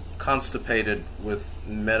constipated with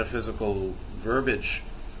metaphysical verbiage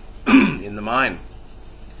in the mind.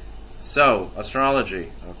 So,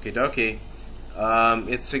 astrology, okie dokie,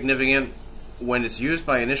 it's significant when it's used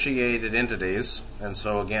by initiated entities, and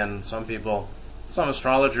so again, some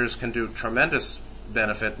astrologers can do tremendous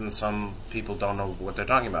benefit, and some people don't know what they're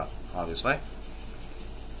talking about, obviously.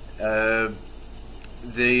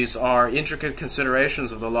 These are intricate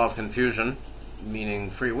considerations of the law of confusion, meaning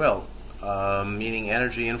free will, meaning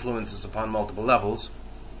energy influences upon multiple levels.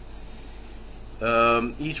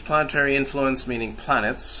 Each planetary influence, meaning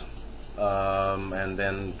planets, and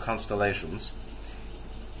then constellations.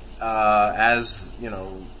 As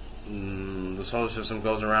the solar system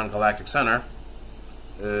goes around galactic center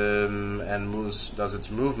and does its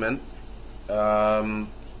movement,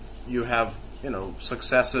 you have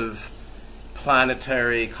successive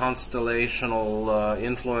planetary constellational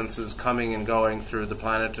influences coming and going through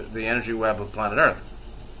the energy web of planet Earth.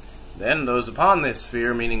 Then those upon this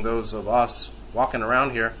sphere, meaning those of us walking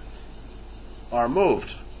around here, are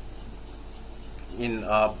moved,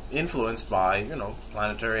 influenced by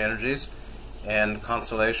planetary energies and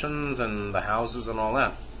constellations and the houses and all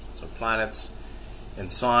that. So planets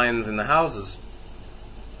and signs in the houses.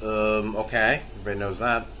 Okay, everybody knows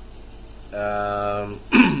that.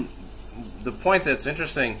 The point that's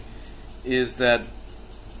interesting is that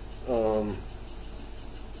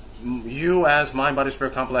you, as mind, body,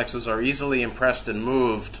 spirit complexes, are easily impressed and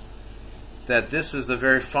moved that this is the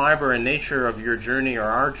very fiber and nature of your journey, or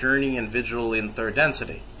our journey and vigil in third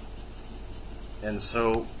density. And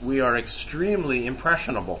so we are extremely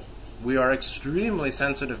impressionable. We are extremely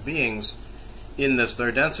sensitive beings in this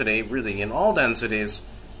third density, really in all densities,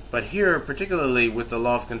 but here, particularly with the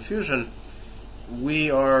law of confusion,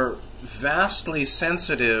 we are vastly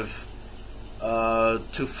sensitive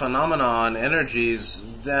to phenomenon energies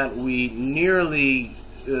that we nearly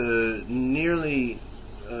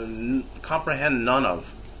comprehend none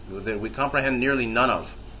of, that we comprehend nearly none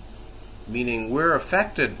of, meaning we're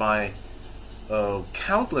affected by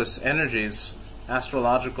countless energies,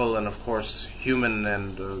 astrological and of course human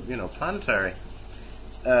and planetary,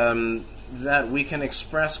 that we can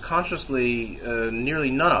express consciously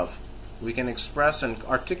nearly none of. We can express and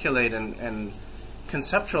articulate and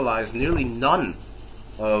conceptualize nearly none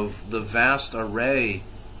of the vast array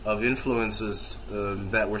of influences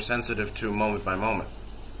that we're sensitive to moment by moment.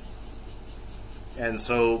 And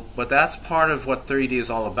so, but that's part of what 3D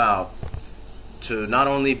is all about, to not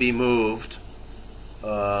only be moved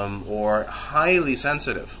or highly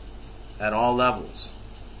sensitive at all levels,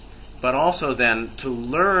 but also then to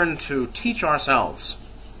learn to teach ourselves,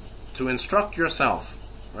 to instruct yourself,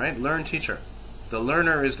 right? Learn teacher. The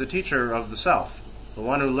learner is the teacher of the self. The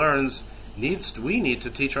one who learns we need to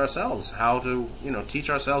teach ourselves how to, teach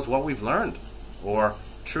ourselves what we've learned, or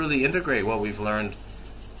truly integrate what we've learned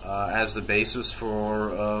as the basis for,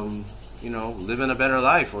 living a better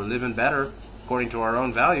life, or living better according to our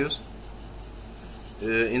own values.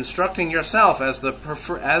 Instructing yourself as to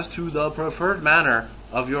the preferred manner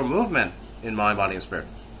of your movement in mind, body, and spirit.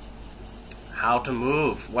 How to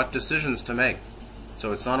move, what decisions to make.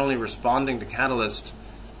 So it's not only responding to catalyst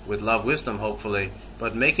with love, wisdom, hopefully,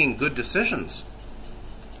 but making good decisions.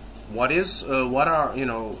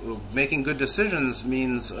 Making good decisions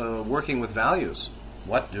means working with values.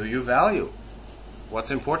 What do you value? What's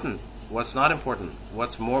important? What's not important?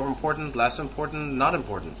 What's more important, less important, not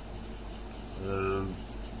important?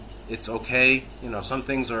 It's okay, some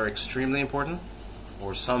things are extremely important,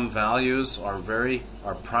 or some values are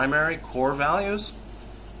primary, core values,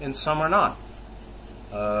 and some are not.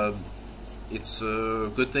 It's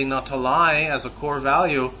a good thing not to lie as a core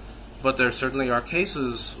value, but there certainly are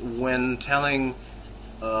cases when telling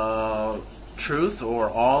truth or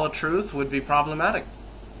all a truth would be problematic.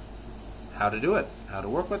 How to do it, how to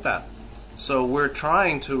work with that. So we're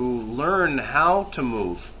trying to learn how to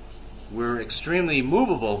move. We're extremely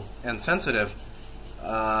movable and sensitive,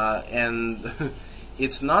 and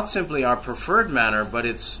it's not simply our preferred manner, but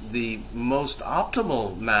it's the most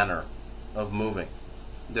optimal manner of moving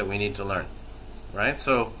that we need to learn, right?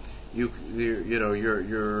 So you know,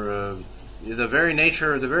 the very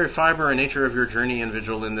nature, the very fiber and nature of your journey and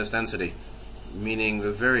vigil in this density, meaning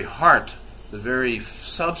the very heart, the very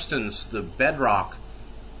substance, the bedrock,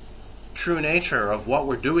 true nature of what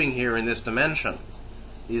we're doing here in this dimension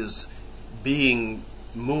is being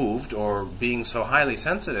moved or being so highly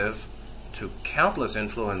sensitive to countless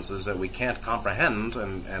influences that we can't comprehend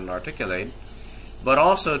and articulate, but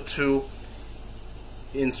also to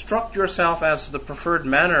instruct yourself as to the preferred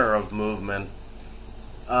manner of movement.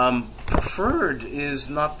 Preferred is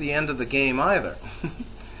not the end of the game either.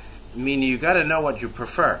 Meaning you got to know what you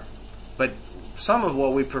prefer, but some of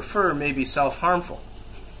what we prefer may be self-harmful.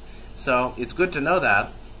 So it's good to know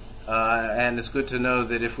that, and it's good to know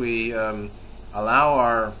that if we allow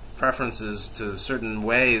our preferences to certain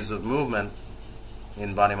ways of movement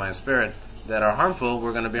in body, mind, spirit that are harmful,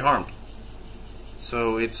 we're going to be harmed.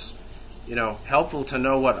 So it's, you know, helpful to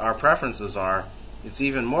know what our preferences are. It's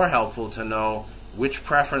even more helpful to know which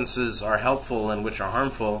preferences are helpful and which are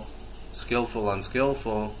harmful, skillful,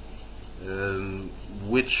 unskillful,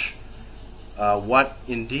 what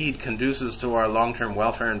indeed conduces to our long-term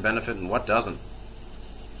welfare and benefit and what doesn't.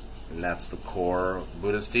 And that's the core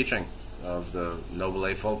Buddhist teaching of the Noble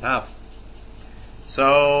Eightfold Path.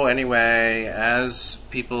 So anyway, as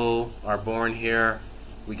people are born here,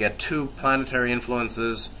 we get two planetary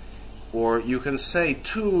influences, or you can say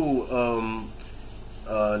two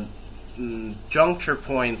juncture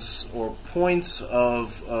points or points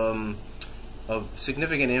of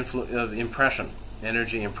significant impression,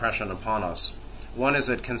 energy impression upon us. One is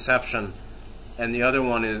at conception, and the other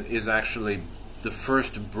one is actually the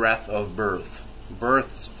first breath of birth.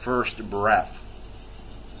 Birth's first breath.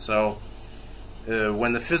 So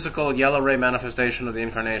when the physical yellow ray manifestation of the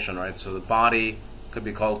incarnation, right? So the body could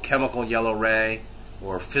be called chemical yellow ray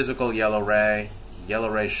or physical yellow ray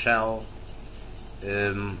shell.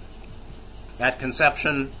 At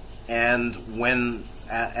conception and when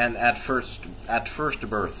at first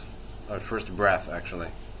birth, or first breath actually,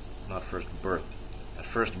 not first birth, at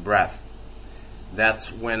first breath.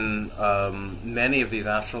 That's when many of these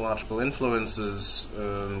astrological influences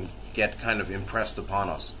get kind of impressed upon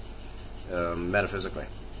us metaphysically.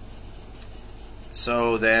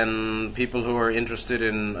 So then people who are interested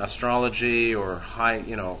in astrology or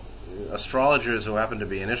astrologers who happen to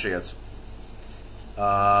be initiates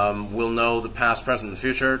will know the past, present, and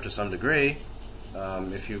future to some degree.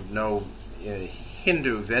 If you know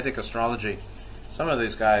Hindu Vedic astrology, some of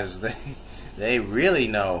these guys, they really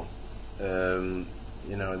know. They're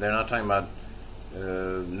not talking about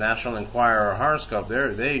National Enquirer or horoscope.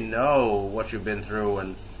 They know what you've been through,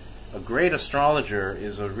 and a great astrologer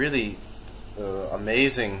is a really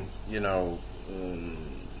amazing,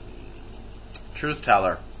 truth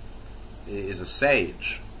teller. Is a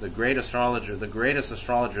sage. The greatest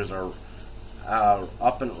astrologers are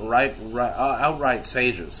outright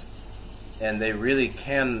sages, and they really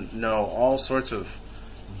can know all sorts of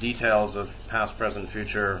details of past, present,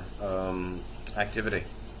 future activity.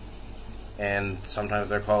 And sometimes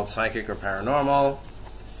they're called psychic or paranormal,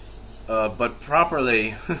 but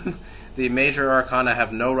properly, the major arcana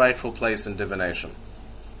have no rightful place in divination,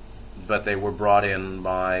 but they were brought in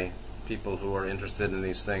by people who are interested in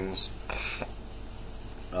these things.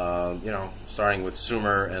 Starting with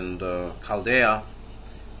Sumer and Chaldea,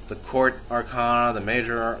 the court arcana,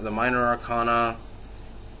 the minor arcana,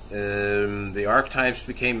 the archetypes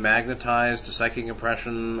became magnetized to psychic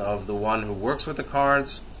impression of the one who works with the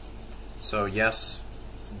cards. So yes,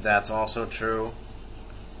 that's also true.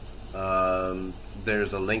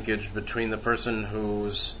 There's a linkage between the person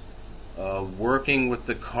who's working with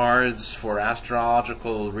the cards for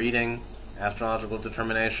astrological reading, astrological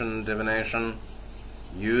determination, divination,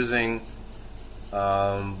 using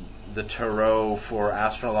the tarot for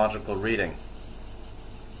astrological reading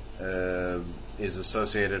is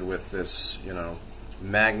associated with this,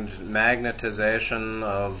 magnetization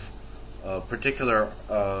of particular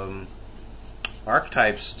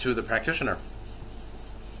archetypes to the practitioner.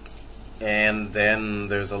 And then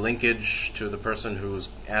there's a linkage to the person who's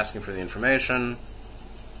asking for the information,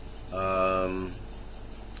 and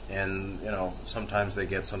sometimes they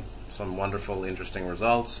get some wonderful, interesting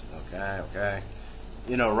results. Okay.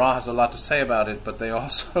 Ra has a lot to say about it, but they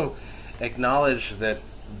also acknowledge that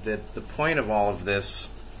the point of all of this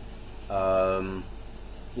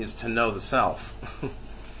is to know the self.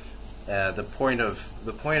 The point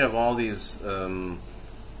of all these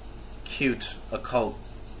cute, occult,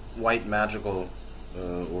 white magical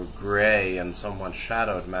or gray and somewhat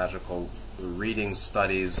shadowed magical reading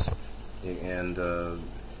studies and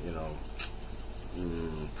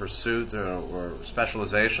pursuit or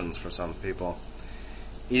specializations for some people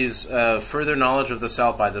is further knowledge of the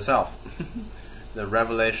self by the self, the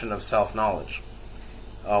revelation of self-knowledge.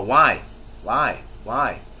 Why?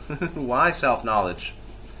 Why self-knowledge?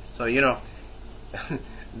 So,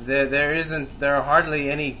 there are hardly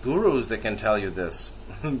any gurus that can tell you this,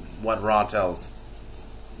 what Ra tells.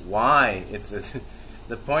 Why?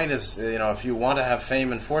 The point is, if you want to have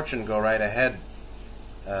fame and fortune, go right ahead.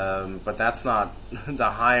 But that's not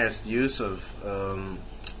the highest use of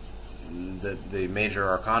the major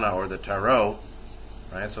arcana or the tarot,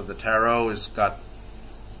 right? So the tarot has got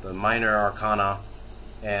the minor arcana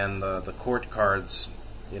and the court cards,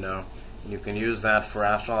 You can use that for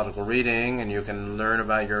astrological reading, and you can learn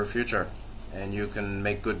about your future, and you can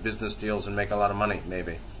make good business deals and make a lot of money,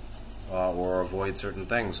 maybe, or avoid certain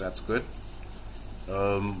things. That's good.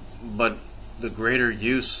 But the greater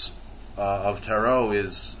use of tarot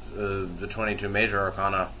is the 22 major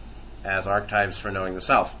arcana as archetypes for knowing the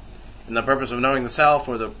self. And the purpose of knowing the self,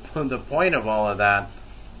 or the point of all of that,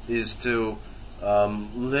 is to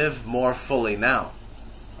live more fully now,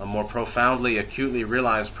 a more profoundly, acutely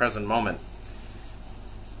realized present moment.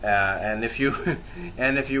 And if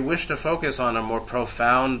you wish to focus on a more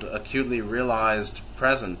profound, acutely realized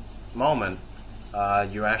present moment,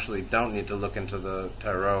 you actually don't need to look into the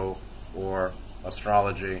tarot or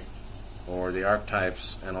astrology or the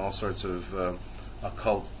archetypes and all sorts of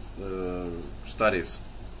occult studies.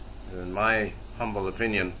 In my humble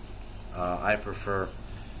opinion, I prefer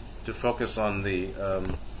to focus on the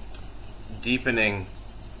deepening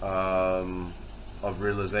of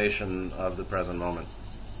realization of the present moment.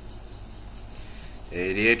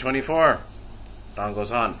 8824. Don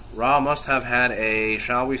goes on. Ra must have had a,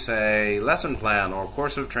 shall we say, lesson plan or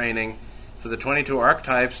course of training for the 22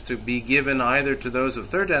 archetypes to be given either to those of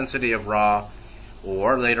third density of Ra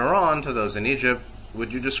or later on to those in Egypt.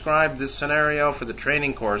 Would you describe this scenario for the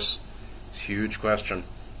training course? Huge question.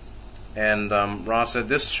 And Ra said,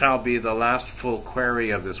 this shall be the last full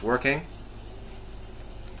query of this working.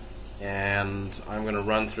 And I'm going to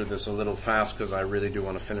run through this a little fast because I really do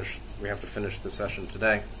want to finish. We have to finish the session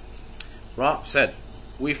today. Ra said,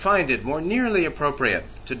 we find it more nearly appropriate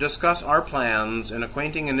to discuss our plans in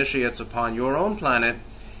acquainting initiates upon your own planet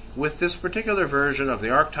with this particular version of the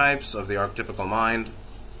archetypes of the archetypical mind.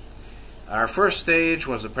 Our first stage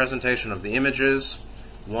was a presentation of the images,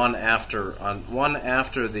 one after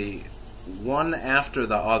the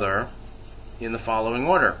other, in the following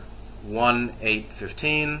order: 1, 8,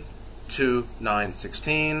 15, 2, 9,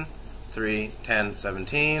 16, 3, 10,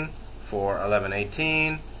 17, 4, 11,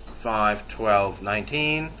 18, 5, 12,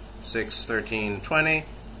 19, 6, 13, 20,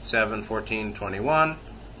 7, 14, 21,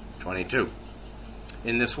 22.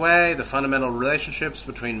 In this way, the fundamental relationships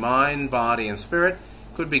between mind, body, and spirit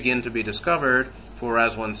could begin to be discovered, for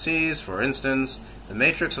as one sees, for instance, the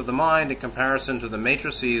matrix of the mind in comparison to the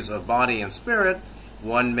matrices of body and spirit,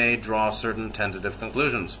 one may draw certain tentative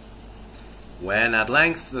conclusions. When at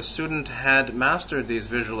length the student had mastered these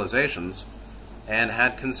visualizations and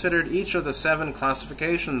had considered each of the 7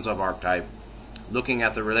 classifications of archetype, looking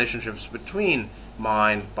at the relationships between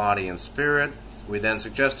mind, body, and spirit, we then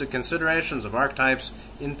suggested considerations of archetypes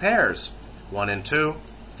in pairs: 1 and 2,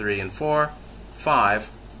 3 and 4, 5,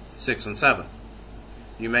 6 and 7.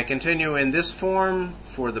 You may continue in this form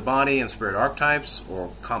for the body and spirit archetypes,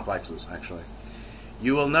 or complexes, actually.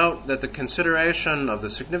 You will note that the consideration of the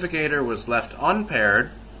significator was left unpaired,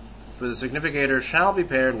 for the significator shall be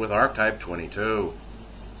paired with archetype 22.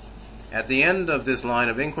 At the end of this line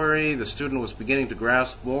of inquiry, the student was beginning to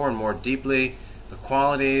grasp more and more deeply the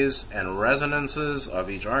qualities and resonances of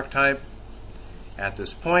each archetype. At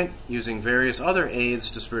this point, using various other aids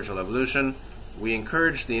to spiritual evolution, we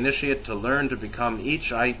encourage the initiate to learn to become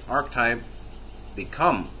each archetype,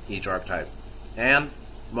 and,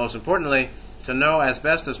 most importantly, to know as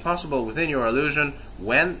best as possible within your illusion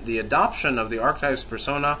when the adoption of the archetype's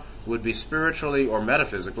persona would be spiritually or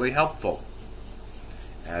metaphysically helpful.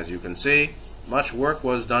 As you can see, much work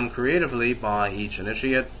was done creatively by each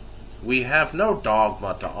initiate. We have no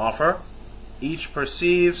dogma to offer. Each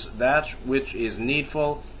perceives that which is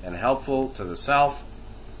needful and helpful to the self.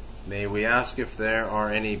 May we ask if there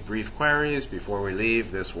are any brief queries before we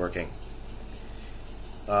leave this working?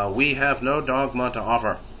 We have no dogma to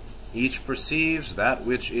offer. Each perceives that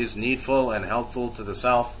which is needful and helpful to the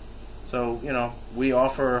self. So, we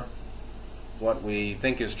offer what we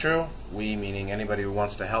think is true. We, meaning anybody who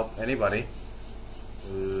wants to help anybody.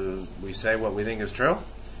 We say what we think is true.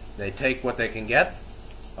 They take what they can get.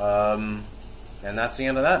 And that's the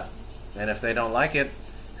end of that. And if they don't like it,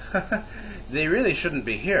 they really shouldn't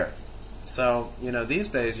be here. So, these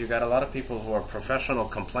days you've got a lot of people who are professional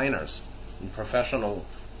complainers and professional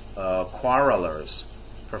quarrelers,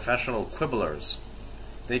 professional quibblers.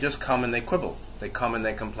 They just come and they quibble. They come and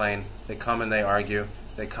they complain. They come and they argue.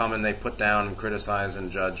 They come and they put down and criticize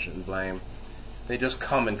and judge and blame. They just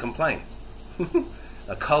come and complain.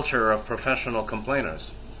 A culture of professional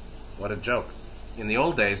complainers. What a joke. In the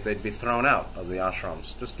old days, they'd be thrown out of the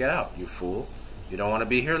ashrams. Just get out, you fool. You don't want to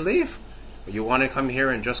be here, leave. But you want to come here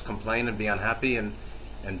and just complain and be unhappy and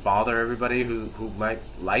bother everybody who might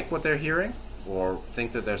like what they're hearing or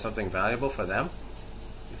think that there's something valuable for them.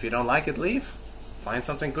 If you don't like it, leave. Find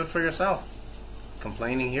something good for yourself.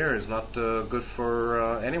 Complaining here is not good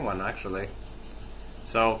for anyone, actually.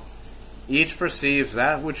 So, each perceives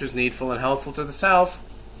that which is needful and helpful to the self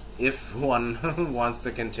if one wants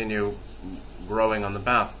to continue growing on the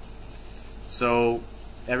path. So,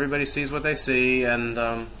 everybody sees what they see, and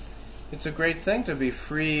it's a great thing to be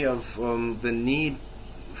free of the need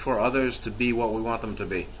for others to be what we want them to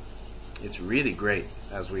be. It's really great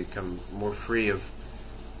as we become more free of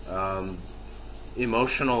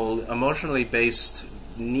emotionally based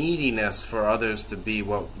neediness for others to be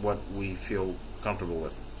what we feel comfortable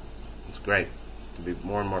with. It's great to be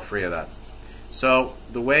more and more free of that. So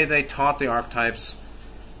the way they taught the archetypes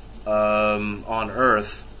on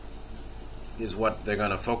Earth is what they're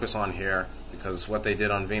going to focus on here, because what they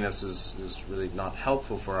did on Venus is really not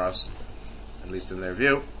helpful for us, at least in their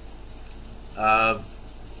view.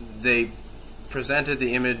 They presented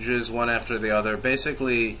the images one after the other,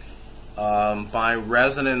 basically by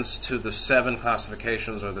resonance to the 7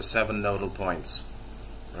 classifications or the 7 nodal points,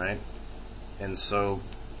 right? And so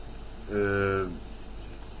the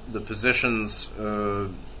positions,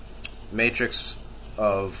 matrix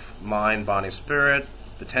of mind, body, spirit,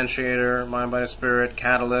 potentiator, mind, body, spirit,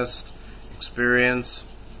 catalyst, experience,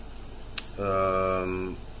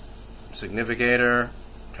 significator,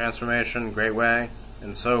 transformation, great way,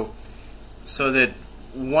 and so that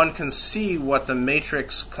one can see what the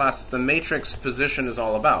matrix position is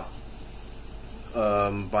all about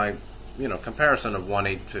by comparison of 1,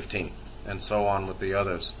 8, 15, and so on with the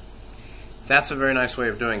others. That's a very nice way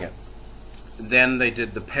of doing it. Then they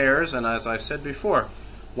did the pairs, and as I said before,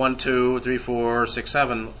 1, 2, 3, 4, 6,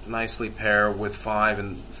 7 nicely pair with 5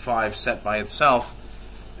 and 5 set by itself.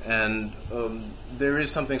 And there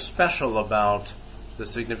is something special about the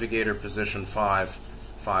significator position 5,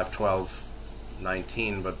 5, 12,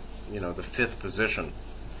 19, but the 5th position.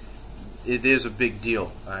 It is a big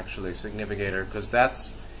deal, actually, significator, because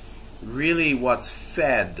that's really what's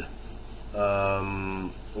fed,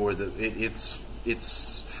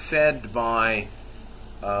 it's fed by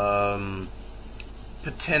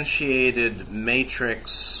potentiated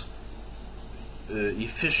matrix,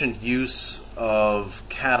 efficient use of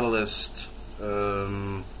catalyst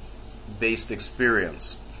based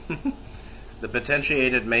experience. The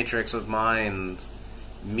potentiated matrix of mind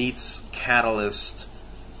meets catalyst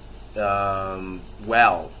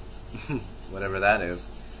well, whatever that is,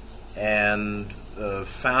 and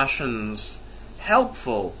fashions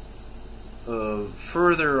helpful,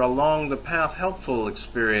 further along the path, helpful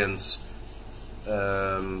experience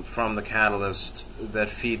from the catalyst that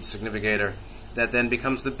feeds significator, that then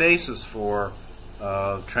becomes the basis for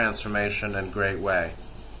transformation and great way,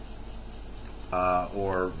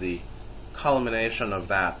 or the culmination of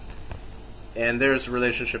that. And there's a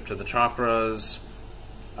relationship to the chakras,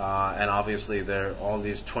 and obviously all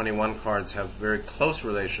these 21 cards have very close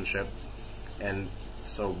relationship, and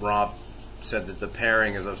so Rob said that the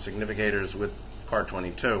pairing is of significators with card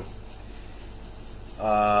 22.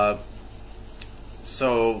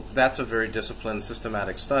 So that's a very disciplined,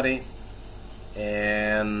 systematic study.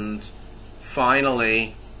 And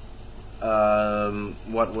finally,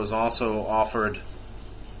 what was also offered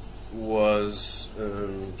was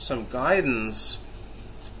some guidance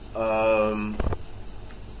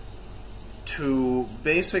to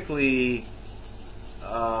basically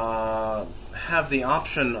have the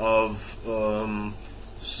option of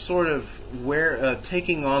sort of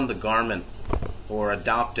taking on the garment, or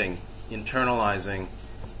adopting, internalizing,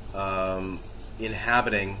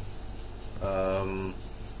 inhabiting,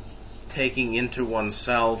 taking into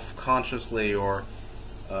oneself consciously, or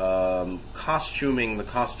costuming the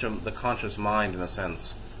conscious mind, in a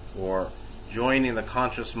sense, or joining the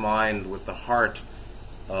conscious mind with the heart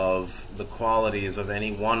of the qualities of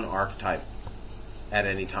any one archetype at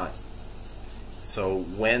any time. So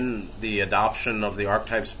when the adoption of the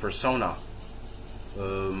archetype's persona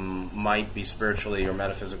might be spiritually or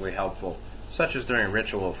metaphysically helpful, such as during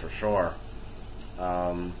ritual for sure.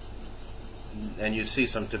 And you see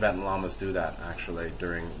some Tibetan lamas do that, actually,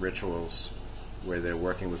 during rituals where they're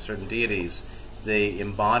working with certain deities. They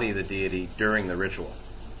embody the deity during the ritual,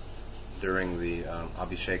 during the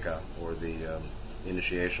abhisheka, or the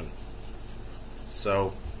initiation.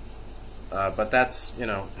 So, but that's,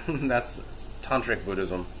 that's Tantric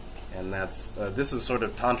Buddhism, and that's this is sort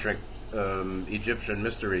of Tantric Egyptian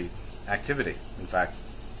mystery activity. In fact,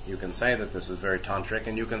 you can say that this is very Tantric,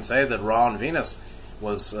 and you can say that Ra and Venus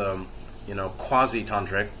was,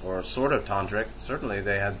 quasi-Tantric, or sort of Tantric. Certainly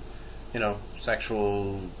they had,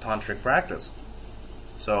 sexual Tantric practice.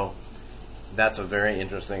 So that's a very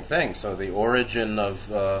interesting thing. So the origin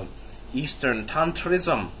of Eastern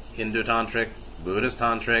Tantrism, Hindu Tantric, Buddhist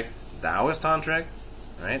Tantric, Taoist Tantric,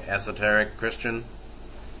 right? Esoteric Christian.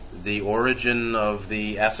 The origin of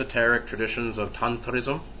the esoteric traditions of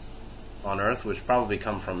Tantrism on Earth, which probably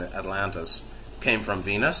come from Atlantis, came from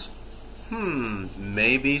Venus.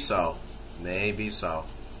 Maybe so. Maybe so.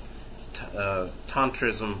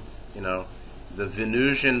 Tantrism, the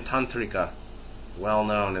Venusian Tantrika, well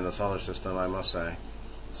known in the solar system, I must say.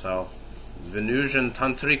 So, Venusian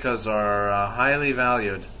Tantrikas are highly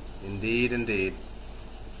valued. Indeed, indeed.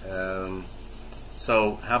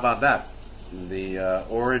 So, how about that? The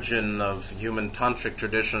origin of human tantric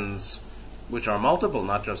traditions, which are multiple,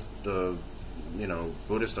 not just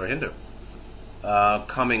Buddhist or Hindu,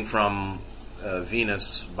 coming from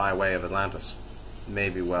Venus by way of Atlantis.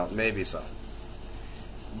 Maybe so.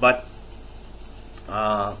 But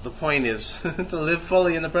the point is to live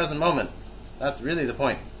fully in the present moment. That's really the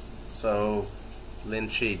point. So Lin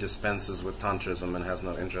Chi dispenses with Tantrism and has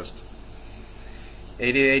no interest.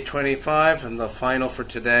 8825, and the final for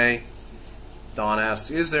today. Dawn asks,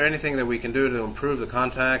 is there anything that we can do to improve the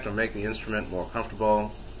contact or make the instrument more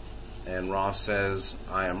comfortable? And Ra says,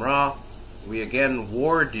 I am Ra. We again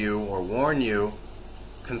warn you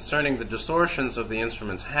concerning the distortions of the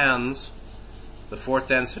instrument's hands. The fourth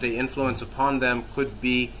density influence upon them could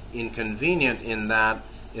be inconvenient in that,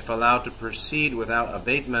 if allowed to proceed without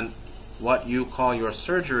abatement, what you call your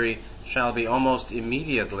surgery shall be almost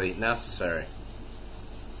immediately necessary.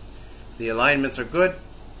 The alignments are good.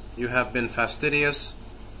 You have been fastidious.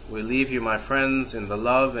 We leave you, my friends, in the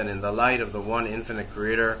love and in the light of the one infinite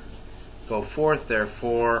Creator. Go forth,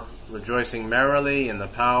 therefore, rejoicing merrily in the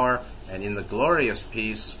power and in the glorious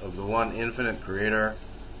peace of the one infinite Creator,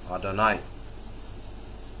 Adonai.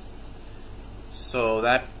 So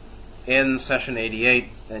that ends session 88,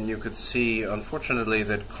 and you could see, unfortunately,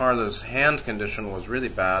 that Carla's hand condition was really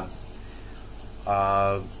bad,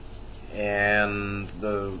 and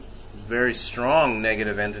the very strong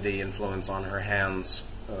negative entity influence on her hands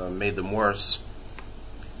made them worse.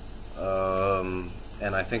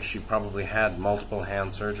 And I think she probably had multiple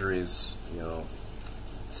hand surgeries,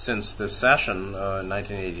 since this session in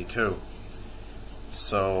 1982.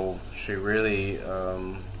 So she really,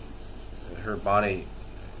 her body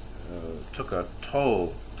took the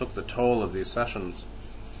toll of these sessions.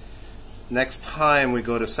 Next time we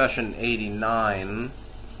go to session 89.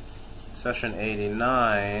 Session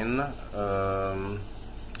 89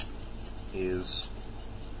 is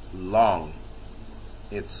long.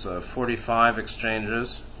 It's 45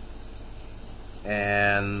 exchanges,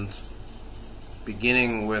 and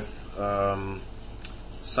beginning with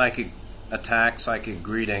psychic attack, psychic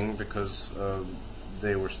greeting, because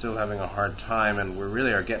they were still having a hard time, and we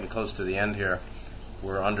really are getting close to the end here.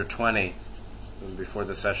 We're under 20 before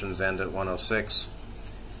the sessions end at 106.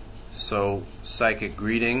 So psychic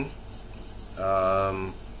greeting,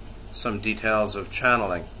 some details of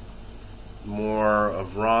channeling, more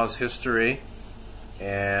of Ra's history,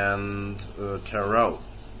 and tarot.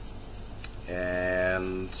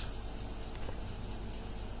 And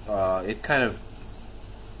it kind of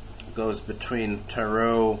goes between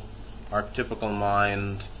tarot, archetypical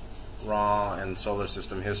mind, Ra, and solar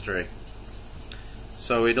system history.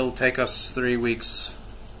 So it'll take us 3 weeks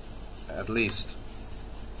at least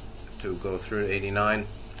to go through 89.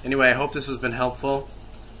 Anyway, I hope this has been helpful.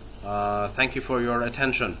 Thank you for your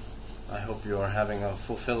attention. I hope you are having a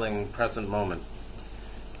fulfilling present moment.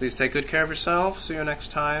 Please take good care of yourself. See you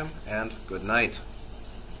next time, and good night.